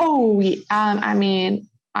 Oh, I mean,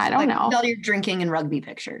 I don't know. All your drinking and rugby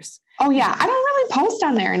pictures. Oh yeah. I don't really post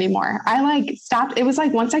on there anymore. I like stopped. It was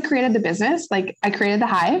like, once I created the business, like I created the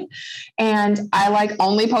Hive and I like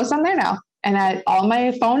only post on there now. And all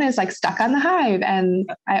my phone is like stuck on the Hive and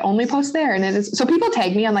I only post there. And it is, so people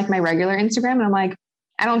tag me on like my regular Instagram and I'm like,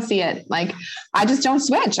 I don't see it. Like, I just don't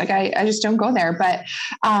switch. Like I just don't go there. But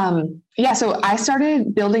so I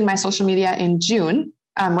started building my social media in June,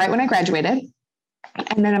 right when I graduated.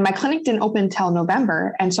 And then my clinic didn't open until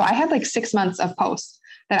November. And so I had like 6 months of posts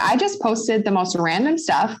that I just posted the most random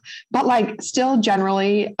stuff, but like still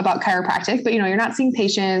generally about chiropractic, but you're not seeing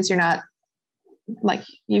patients. You're not like,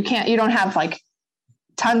 you don't have like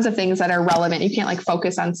tons of things that are relevant. You can't like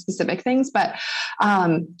focus on specific things, but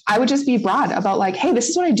I would just be broad about like, hey, this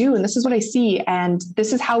is what I do. And this is what I see. And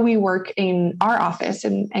this is how we work in our office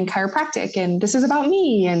and chiropractic. And this is about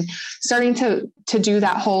me, and starting to do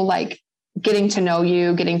that whole, like, getting to know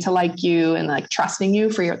you, getting to like you, and like trusting you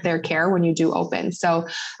for their care when you do open. So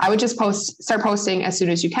I would just start posting as soon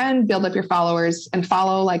as you can, build up your followers and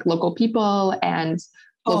follow like local people and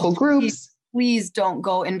local groups. Please don't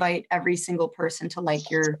go invite every single person to like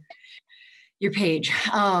your page.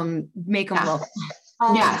 Make them local.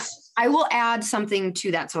 Yes. I will add something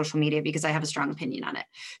to that social media because I have a strong opinion on it.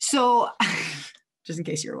 So just in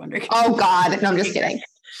case you were wondering. Oh God. No, I'm just kidding.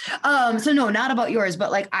 So no, not about yours,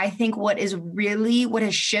 but like, I think what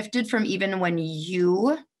has shifted from even when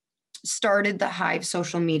you started the Hive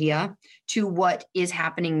social media to what is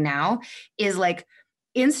happening now is like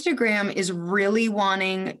Instagram is really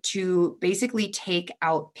wanting to basically take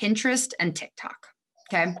out Pinterest and TikTok.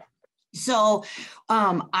 Okay. So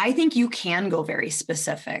I think you can go very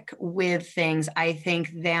specific with things. I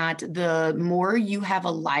think that the more you have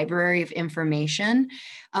a library of information,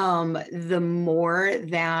 the more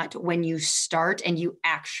that when you start and you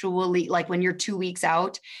actually, like when you're 2 weeks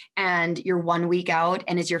out and you're 1 week out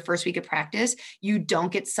and it's your first week of practice, you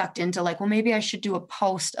don't get sucked into like, well, maybe I should do a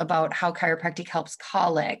post about how chiropractic helps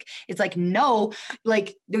colic. It's like, no,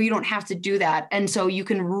 you don't have to do that. And so you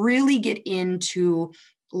can really get into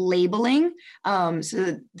labeling.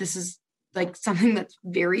 So this is like something that's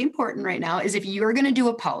very important right now is if you're going to do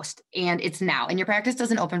a post and it's now and your practice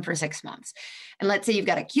doesn't open for 6 months. And let's say you've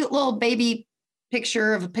got a cute little baby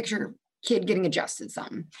picture of a picture kid getting adjusted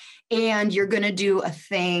something. And you're going to do a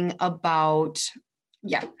thing about,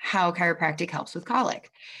 how chiropractic helps with colic.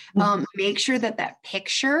 Make sure that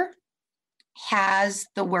picture has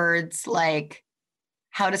the words like,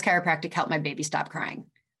 how does chiropractic help my baby stop crying?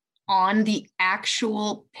 On the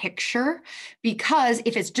actual picture, because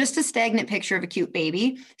if it's just a stagnant picture of a cute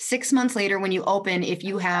baby, 6 months later, when you open, if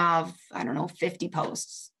you have, 50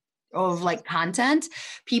 posts of like content,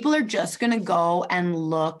 people are just going to go and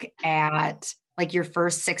look at like your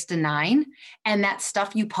first 6 to 9. And that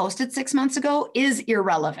stuff you posted 6 months ago is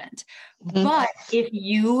irrelevant. Mm-hmm. But if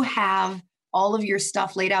you have all of your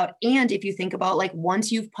stuff laid out, and if you think about like,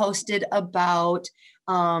 once you've posted about,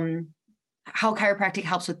 how chiropractic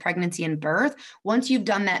helps with pregnancy and birth. Once you've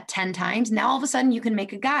done that 10 times, now all of a sudden you can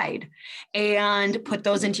make a guide and put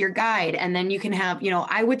those into your guide. And then you can have,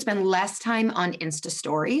 I would spend less time on Insta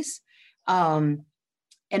stories, and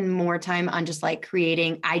more time on just like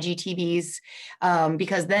creating IGTVs,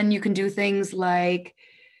 because then you can do things like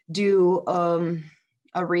do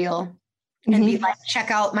a reel and be like, check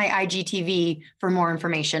out my IGTV for more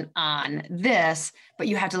information on this, but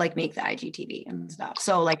you have to like make the IGTV and stuff.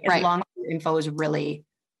 So like, as long as your info is really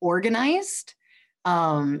organized,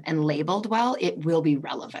 and labeled well, it will be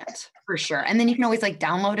relevant for sure. And then you can always like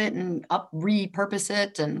download it and repurpose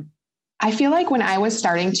it. And I feel like when I was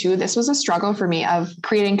starting too, this was a struggle for me of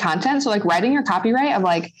creating content. So like writing your copyright of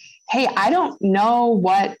like, hey, I don't know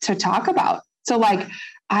what to talk about. So like,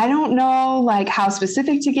 I don't know like how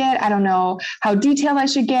specific to get. I don't know how detailed I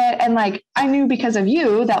should get. And like, I knew because of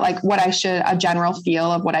you that like a general feel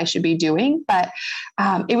of what I should be doing. But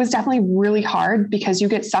it was definitely really hard because you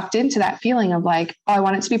get sucked into that feeling of like, oh, I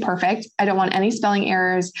want it to be perfect. I don't want any spelling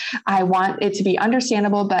errors. I want it to be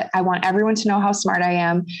understandable, but I want everyone to know how smart I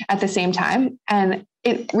am at the same time. And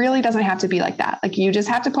it really doesn't have to be like that. Like you just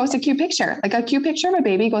have to post a cute picture. Like a cute picture of a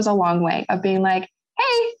baby goes a long way of being like,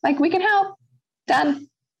 hey, like we can help. Done.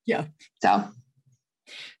 Yeah. So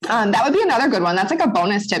that would be another good one. That's like a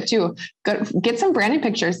bonus tip too. Get some branding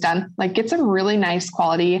pictures done, like get some really nice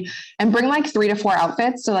quality and bring like 3 to 4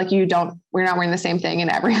 outfits. So like we're not wearing the same thing in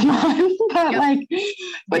every month,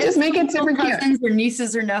 but just make it super cute. Cousins or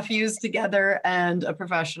nieces or nephews together and a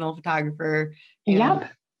professional photographer. Yep.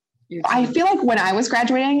 I feel like when I was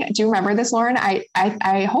graduating, do you remember this, Lauren?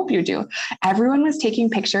 I hope you do. Everyone was taking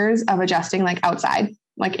pictures of adjusting like outside,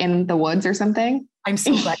 like in the woods or something. I'm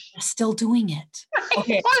so glad you're still doing it.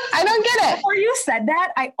 Okay. I don't get it. Before you said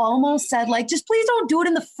that, I almost said like, just please don't do it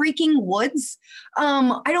in the freaking woods.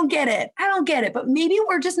 I don't get it. But maybe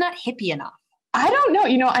we're just not hippie enough. I don't know,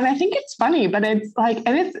 and I think it's funny, but it's like,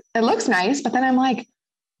 and it looks nice, but then I'm like,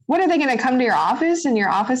 what are they going to come to your office and your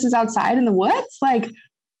office is outside in the woods? Like,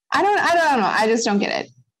 I don't know. I just don't get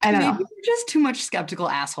it. I don't know. We're just too much skeptical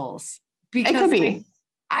assholes. Because, it could be.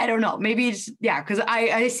 I don't know. Maybe it's, because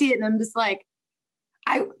I see it and I'm just like,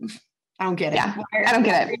 I don't get it. Yeah, I don't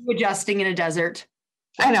get it. Adjusting in a desert.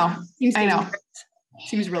 I know.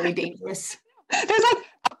 Seems really dangerous. There's like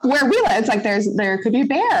where we live, it's like there could be a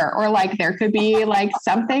bear or like there could be like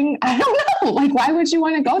something. I don't know. Like, why would you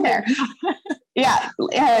want to go there? Yeah.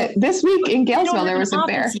 This week in Galesville, there was a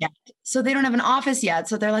bear. So they don't have an office yet.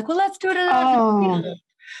 So they're like, well, let's do it in an office.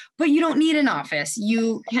 But you don't need an office.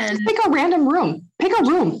 You can just pick a random room. Pick a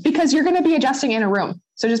room because you're going to be adjusting in a room.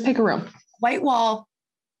 So just pick a room. White wall.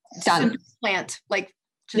 Done. Plant.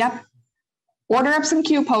 Yep. Order up some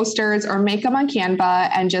cute posters or make them on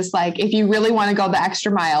Canva. And just like, if you really want to go the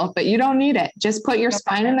extra mile, but you don't need it, just put your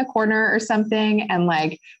spine in the corner or something. And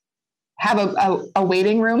like, have a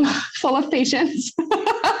waiting room full of patients,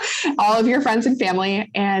 all of your friends and family,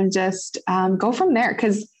 and just go from there.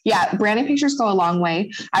 Cause yeah, branding pictures go a long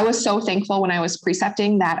way. I was so thankful when I was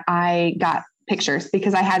precepting that I got pictures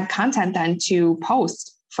because I had content then to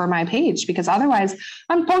post for my page, because otherwise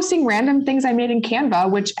I'm posting random things I made in Canva,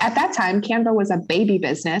 which at that time, Canva was a baby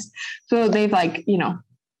business. So they've like, you know,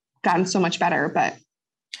 gotten so much better, but.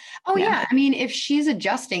 Oh yeah. I mean, if she's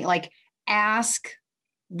adjusting, like ask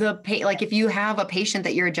like if you have a patient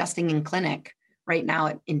that you're adjusting in clinic right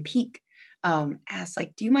now in peak, ask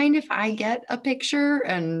like, do you mind if I get a picture,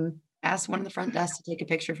 and ask one of the front desk to take a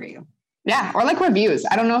picture for you. Yeah. Or like reviews.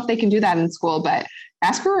 I don't know if they can do that in school, but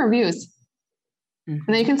ask for reviews. Mm-hmm. And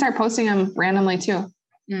then you can start posting them randomly too.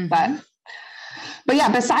 Mm-hmm. But yeah,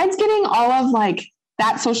 besides getting all of like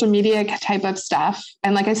that social media type of stuff,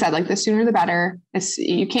 and like I said, like the sooner the better,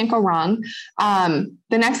 you can't go wrong. The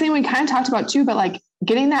next thing we kind of talked about too, but like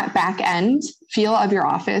getting that back end feel of your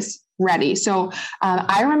office ready. So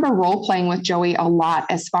I remember role playing with Joey a lot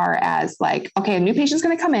as far as like, okay, a new patient's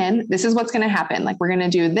going to come in. This is what's going to happen. Like, we're going to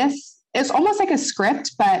do this. It's almost like a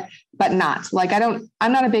script, but not like,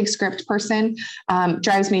 I'm not a big script person.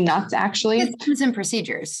 Drives me nuts actually. Systems and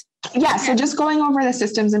procedures. Yeah. So just going over the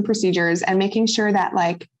systems and procedures and making sure that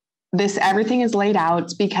like everything is laid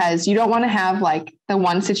out, because you don't want to have like the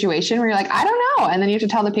one situation where you're like, I don't know. And then you have to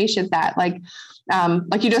tell the patient that like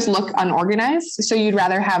you just look unorganized. So you'd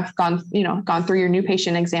rather have gone through your new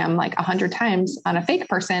patient exam like 100 times on a fake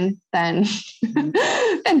person than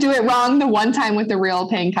do it wrong the one time with the real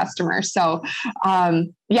paying customer. So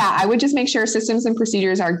I would just make sure systems and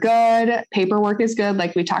procedures are good. Paperwork is good.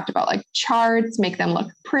 Like we talked about, like charts, make them look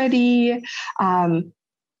pretty.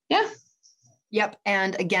 Yep.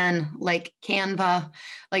 And again, like Canva,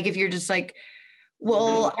 like if you're just like,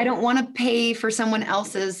 well, I don't want to pay for someone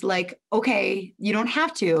else's, like, okay, you don't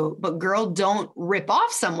have to, but girl, don't rip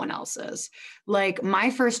off someone else's. Like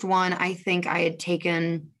my first one, I think I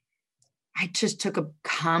just took a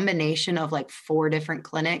combination of like 4 different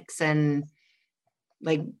clinics and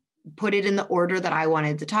like put it in the order that I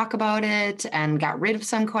wanted to talk about it, and got rid of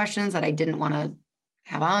some questions that I didn't want to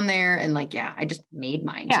have on there. And like, I just made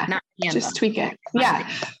mine. Yeah. Not Canva. Just tweak it. Yeah.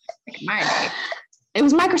 My day. It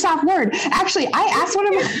was Microsoft Word. Actually, I asked one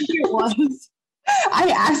of my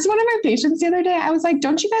patients the other day, I was like,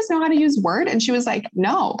 don't you guys know how to use Word? And she was like,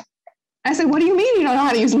 no. I said, what do you mean you don't know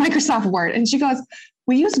how to use Microsoft Word? And she goes,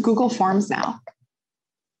 we use Google Forms now.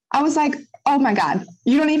 I was like, oh my God,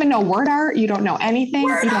 you don't even know word art. You don't know anything.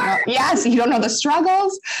 You don't know. Yes. You don't know the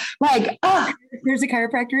struggles. Like, there's a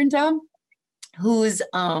chiropractor in town whose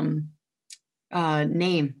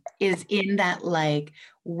name is in that like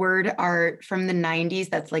word art from the 90s.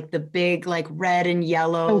 That's like the big, like red and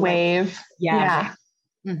yellow. The wave. Yeah.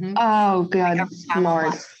 Mm-hmm. Oh, good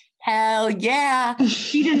Lord. Hell yeah.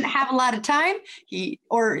 He didn't have a lot of time. He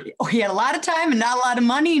had a lot of time and not a lot of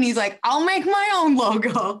money. And he's like, I'll make my own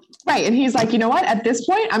logo. Right. And he's like, you know what? At this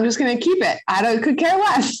point, I'm just going to keep it. Could care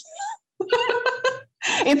less.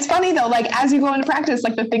 It's funny though, like as you go into practice,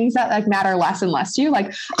 like the things that like matter less and less to you,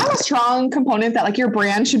 like I'm a strong component that like your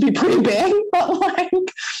brand should be pretty big, but like,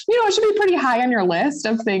 it should be pretty high on your list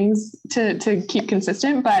of things to keep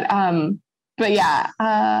consistent. But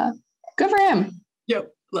yeah, good for him.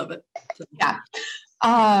 Yep. Love it. Yeah.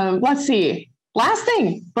 Let's see. The last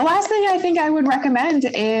thing I think I would recommend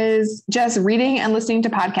is just reading and listening to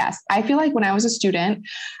podcasts. I feel like when I was a student,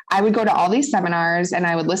 I would go to all these seminars and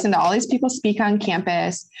I would listen to all these people speak on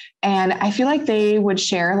campus. And I feel like they would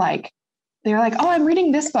share they were like, oh, I'm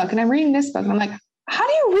reading this book and I'm reading this book. And I'm like, how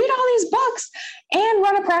do you read all these books and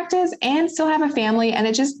run a practice and still have a family? And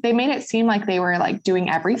they made it seem like they were like doing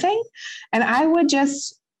everything. And I would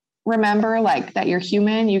just remember like that you're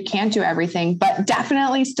human, you can't do everything, but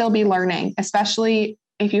definitely still be learning, especially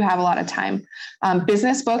if you have a lot of time.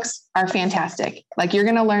 Business books are fantastic. Like you're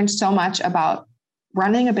going to learn so much about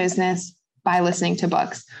running a business by listening to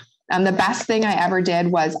books. The best thing I ever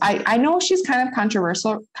did was, I know she's kind of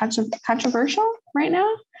controversial right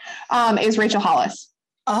now, is Rachel Hollis.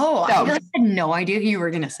 Oh, I had no idea who you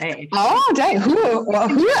were going to say. Oh, dang. Who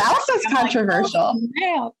else is controversial?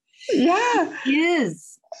 Like, yeah. She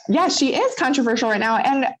is. Yeah, she is controversial right now.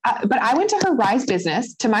 And, but I went to her Rise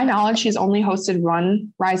Business. To my knowledge, she's only hosted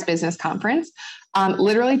one Rise Business conference,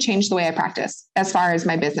 literally changed the way I practice as far as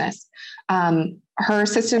my business. Her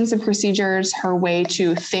systems and procedures, her way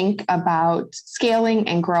to think about scaling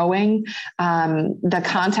and growing, the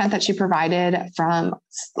content that she provided from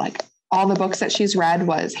like all the books that she's read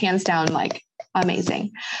was hands down like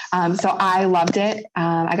amazing. So I loved it.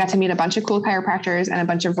 I got to meet a bunch of cool chiropractors and a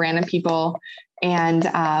bunch of random people. And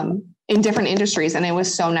in different industries. And it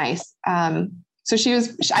was so nice. So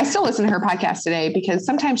I still listen to her podcast today because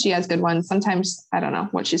sometimes she has good ones. Sometimes I don't know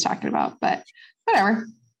what she's talking about, but whatever.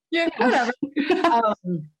 Yeah, whatever.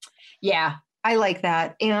 Yeah, I like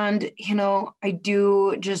that. And, I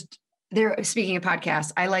do speaking of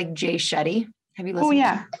podcasts, I like Jay Shetty. Have you listened? Oh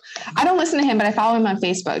yeah. I don't listen to him, but I follow him on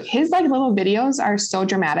Facebook. His like little videos are so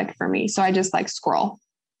dramatic for me. So I just like scroll.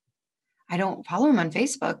 I don't follow him on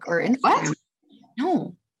Facebook or Instagram. What?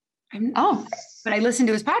 No. Oh. But I listen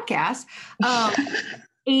to his podcast. And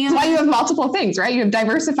that's why you have multiple things, right? You have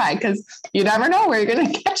diversified because you never know where you're going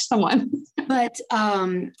to catch someone. But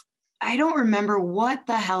I don't remember what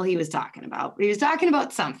the hell he was talking about. But he was talking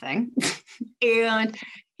about something. And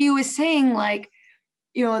he was saying like,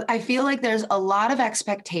 I feel like there's a lot of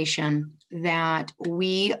expectation that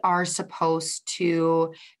we are supposed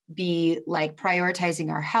to be like prioritizing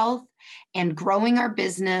our health and growing our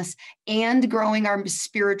business and growing our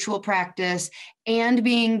spiritual practice and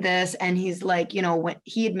being this. And he's like, when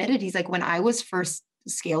he admitted, he's like, when I was first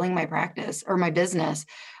scaling my practice or my business,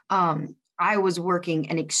 I was working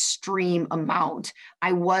an extreme amount.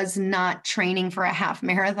 I was not training for a half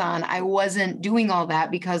marathon. I wasn't doing all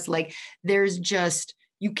that because like,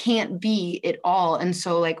 you can't be it all. And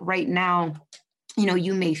so like right now,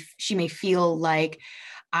 she may feel like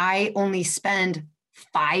I only spend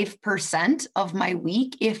 5% of my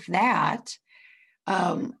week, if that,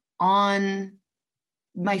 on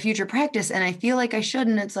my future practice. And I feel like I should.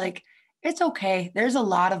 And it's like, it's okay. There's a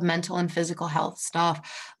lot of mental and physical health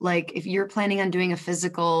stuff. Like if you're planning on doing a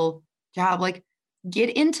physical job, like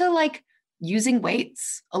get into like using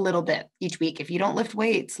weights a little bit each week. If you don't lift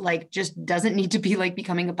weights, like just doesn't need to be like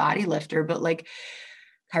becoming a body lifter, but like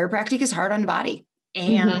chiropractic is hard on the body.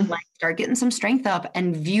 And like start getting some strength up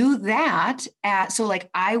and view that so like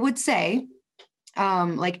I would say,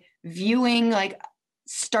 like viewing, like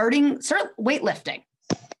start weightlifting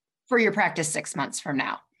for your practice 6 months from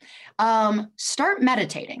now. Start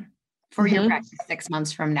meditating for your practice 6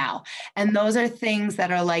 months from now. And those are things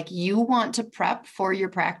that are like, you want to prep for your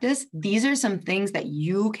practice. These are some things that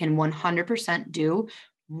you can 100% do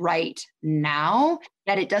right now,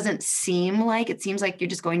 that it doesn't seem like, it seems like you're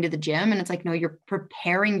just going to the gym and it's like, no, you're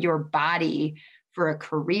preparing your body for a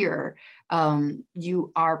career.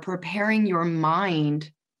 You are preparing your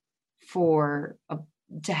mind to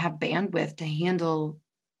have bandwidth to handle,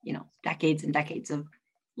 decades and decades of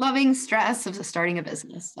loving stress of starting a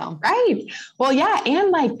business. So, right. Well, yeah. And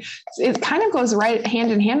like, it kind of goes right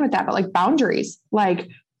hand in hand with that, but like boundaries, like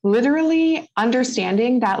literally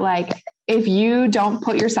understanding that like, if you don't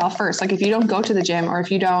put yourself first, like if you don't go to the gym or if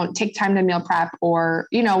you don't take time to meal prep or,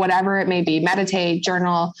 whatever it may be, meditate,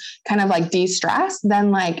 journal, kind of like de-stress, then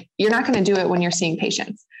like, you're not going to do it when you're seeing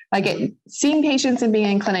patients. Like seeing patients and being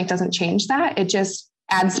in clinic doesn't change that. It just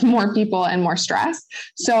adds more people and more stress.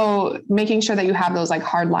 So making sure that you have those like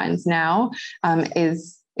hard lines now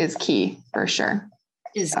is key for sure.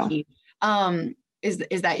 Key.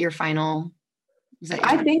 Is that your final?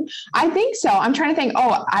 I think so. I'm trying to think.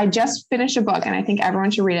 Oh, I just finished a book and I think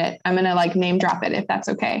everyone should read it. I'm going to like name drop it if that's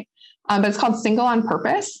okay. But it's called Single on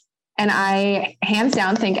Purpose. And I hands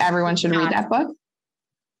down think everyone should read that book.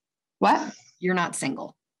 What? You're not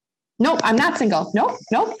single. Nope. I'm not single. Nope.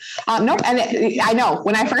 Nope. Nope. And I know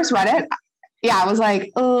when I first read it, I was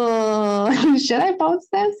like, oh, should I post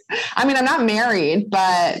this? I mean, I'm not married,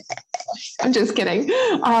 but I'm just kidding.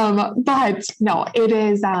 But no, it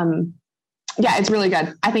is, it's really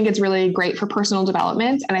good. I think it's really great for personal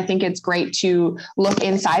development. And I think it's great to look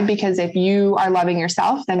inside because if you are loving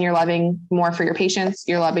yourself, then you're loving more for your patients,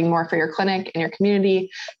 you're loving more for your clinic and your community,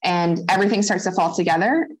 and everything starts to fall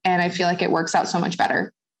together. And I feel like it works out so much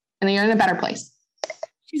better and then you're in a better place.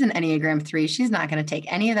 She's an Enneagram 3. She's not going to take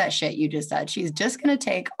any of that shit you just said. She's just going to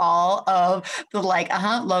take all of the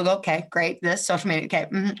logo. Okay, great. This social media. Okay.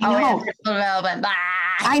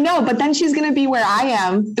 I know, but then she's going to be where I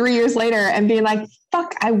am 3 years later and be like,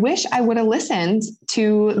 fuck, I wish I would have listened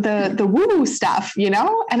to the woo-woo stuff,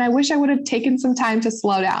 and I wish I would have taken some time to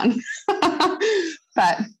slow down.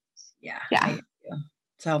 But yeah.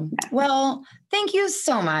 So, well, thank you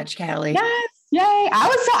so much, Callie. Yes. Yay.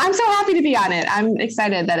 I'm so happy to be on it. I'm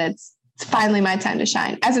excited that it's finally my time to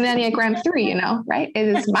shine as an Enneagram 3, right? It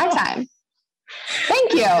is my time.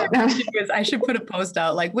 Thank you. I should put a post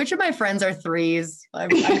out like, which of my friends are 3s? I'm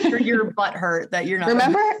sure your butt hurt that you're not.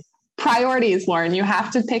 Remember priorities, Lauren. You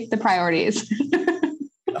have to pick the priorities.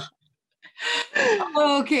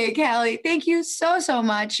 Okay, Callie, thank you so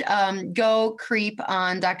much. Go creep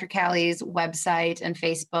on Dr. Callie's website and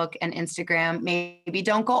Facebook and Instagram. Maybe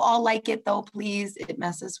don't go all like it though, please. It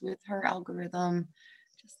messes with her algorithm.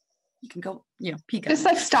 You can go, peek Just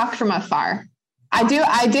like stalk from afar. I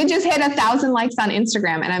did just hit 1,000 likes on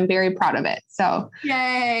Instagram and I'm very proud of it. So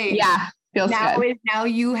yay. Yeah, feels good. Now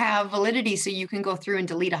you have validity, so you can go through and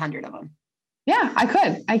delete 100 of them. Yeah, I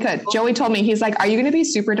could. Joey told me, he's like, are you going to be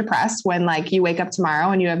super depressed when like you wake up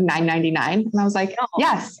tomorrow and you have 999? And I was like,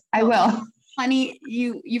 yes, I will. Honey,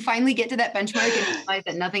 you finally get to that benchmark and realize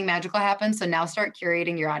that nothing magical happens. So now start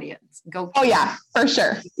curating your audience. Go. Oh yeah, for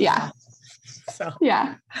sure. Yeah. So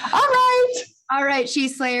yeah. All right, She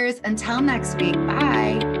Slayers. Until next week.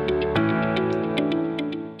 Bye.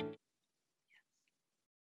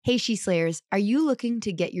 Hey, She Slayers, are you looking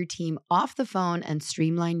to get your team off the phone and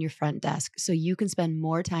streamline your front desk so you can spend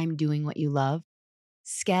more time doing what you love?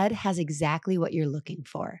 Sked has exactly what you're looking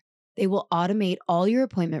for. They will automate all your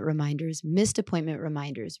appointment reminders, missed appointment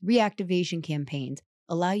reminders, reactivation campaigns,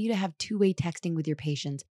 allow you to have two-way texting with your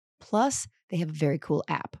patients. Plus, they have a very cool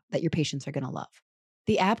app that your patients are going to love.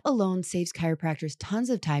 The app alone saves chiropractors tons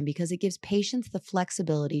of time because it gives patients the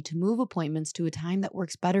flexibility to move appointments to a time that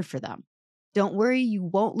works better for them. Don't worry, you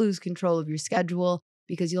won't lose control of your schedule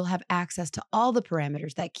because you'll have access to all the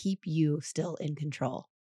parameters that keep you still in control.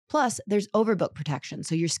 Plus, there's overbook protection,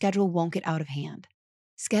 so your schedule won't get out of hand.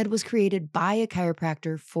 Sked was created by a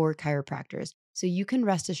chiropractor for chiropractors, so you can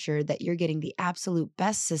rest assured that you're getting the absolute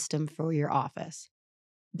best system for your office.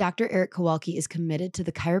 Dr. Eric Kowalski is committed to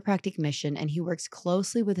the chiropractic mission, and he works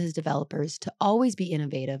closely with his developers to always be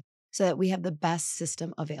innovative so that we have the best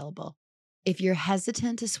system available. If you're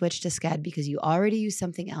hesitant to switch to Sked because you already use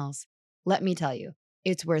something else, let me tell you,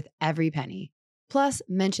 it's worth every penny. Plus,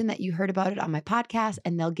 mention that you heard about it on my podcast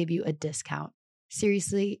and they'll give you a discount.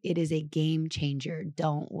 Seriously, it is a game changer.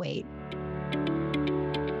 Don't wait.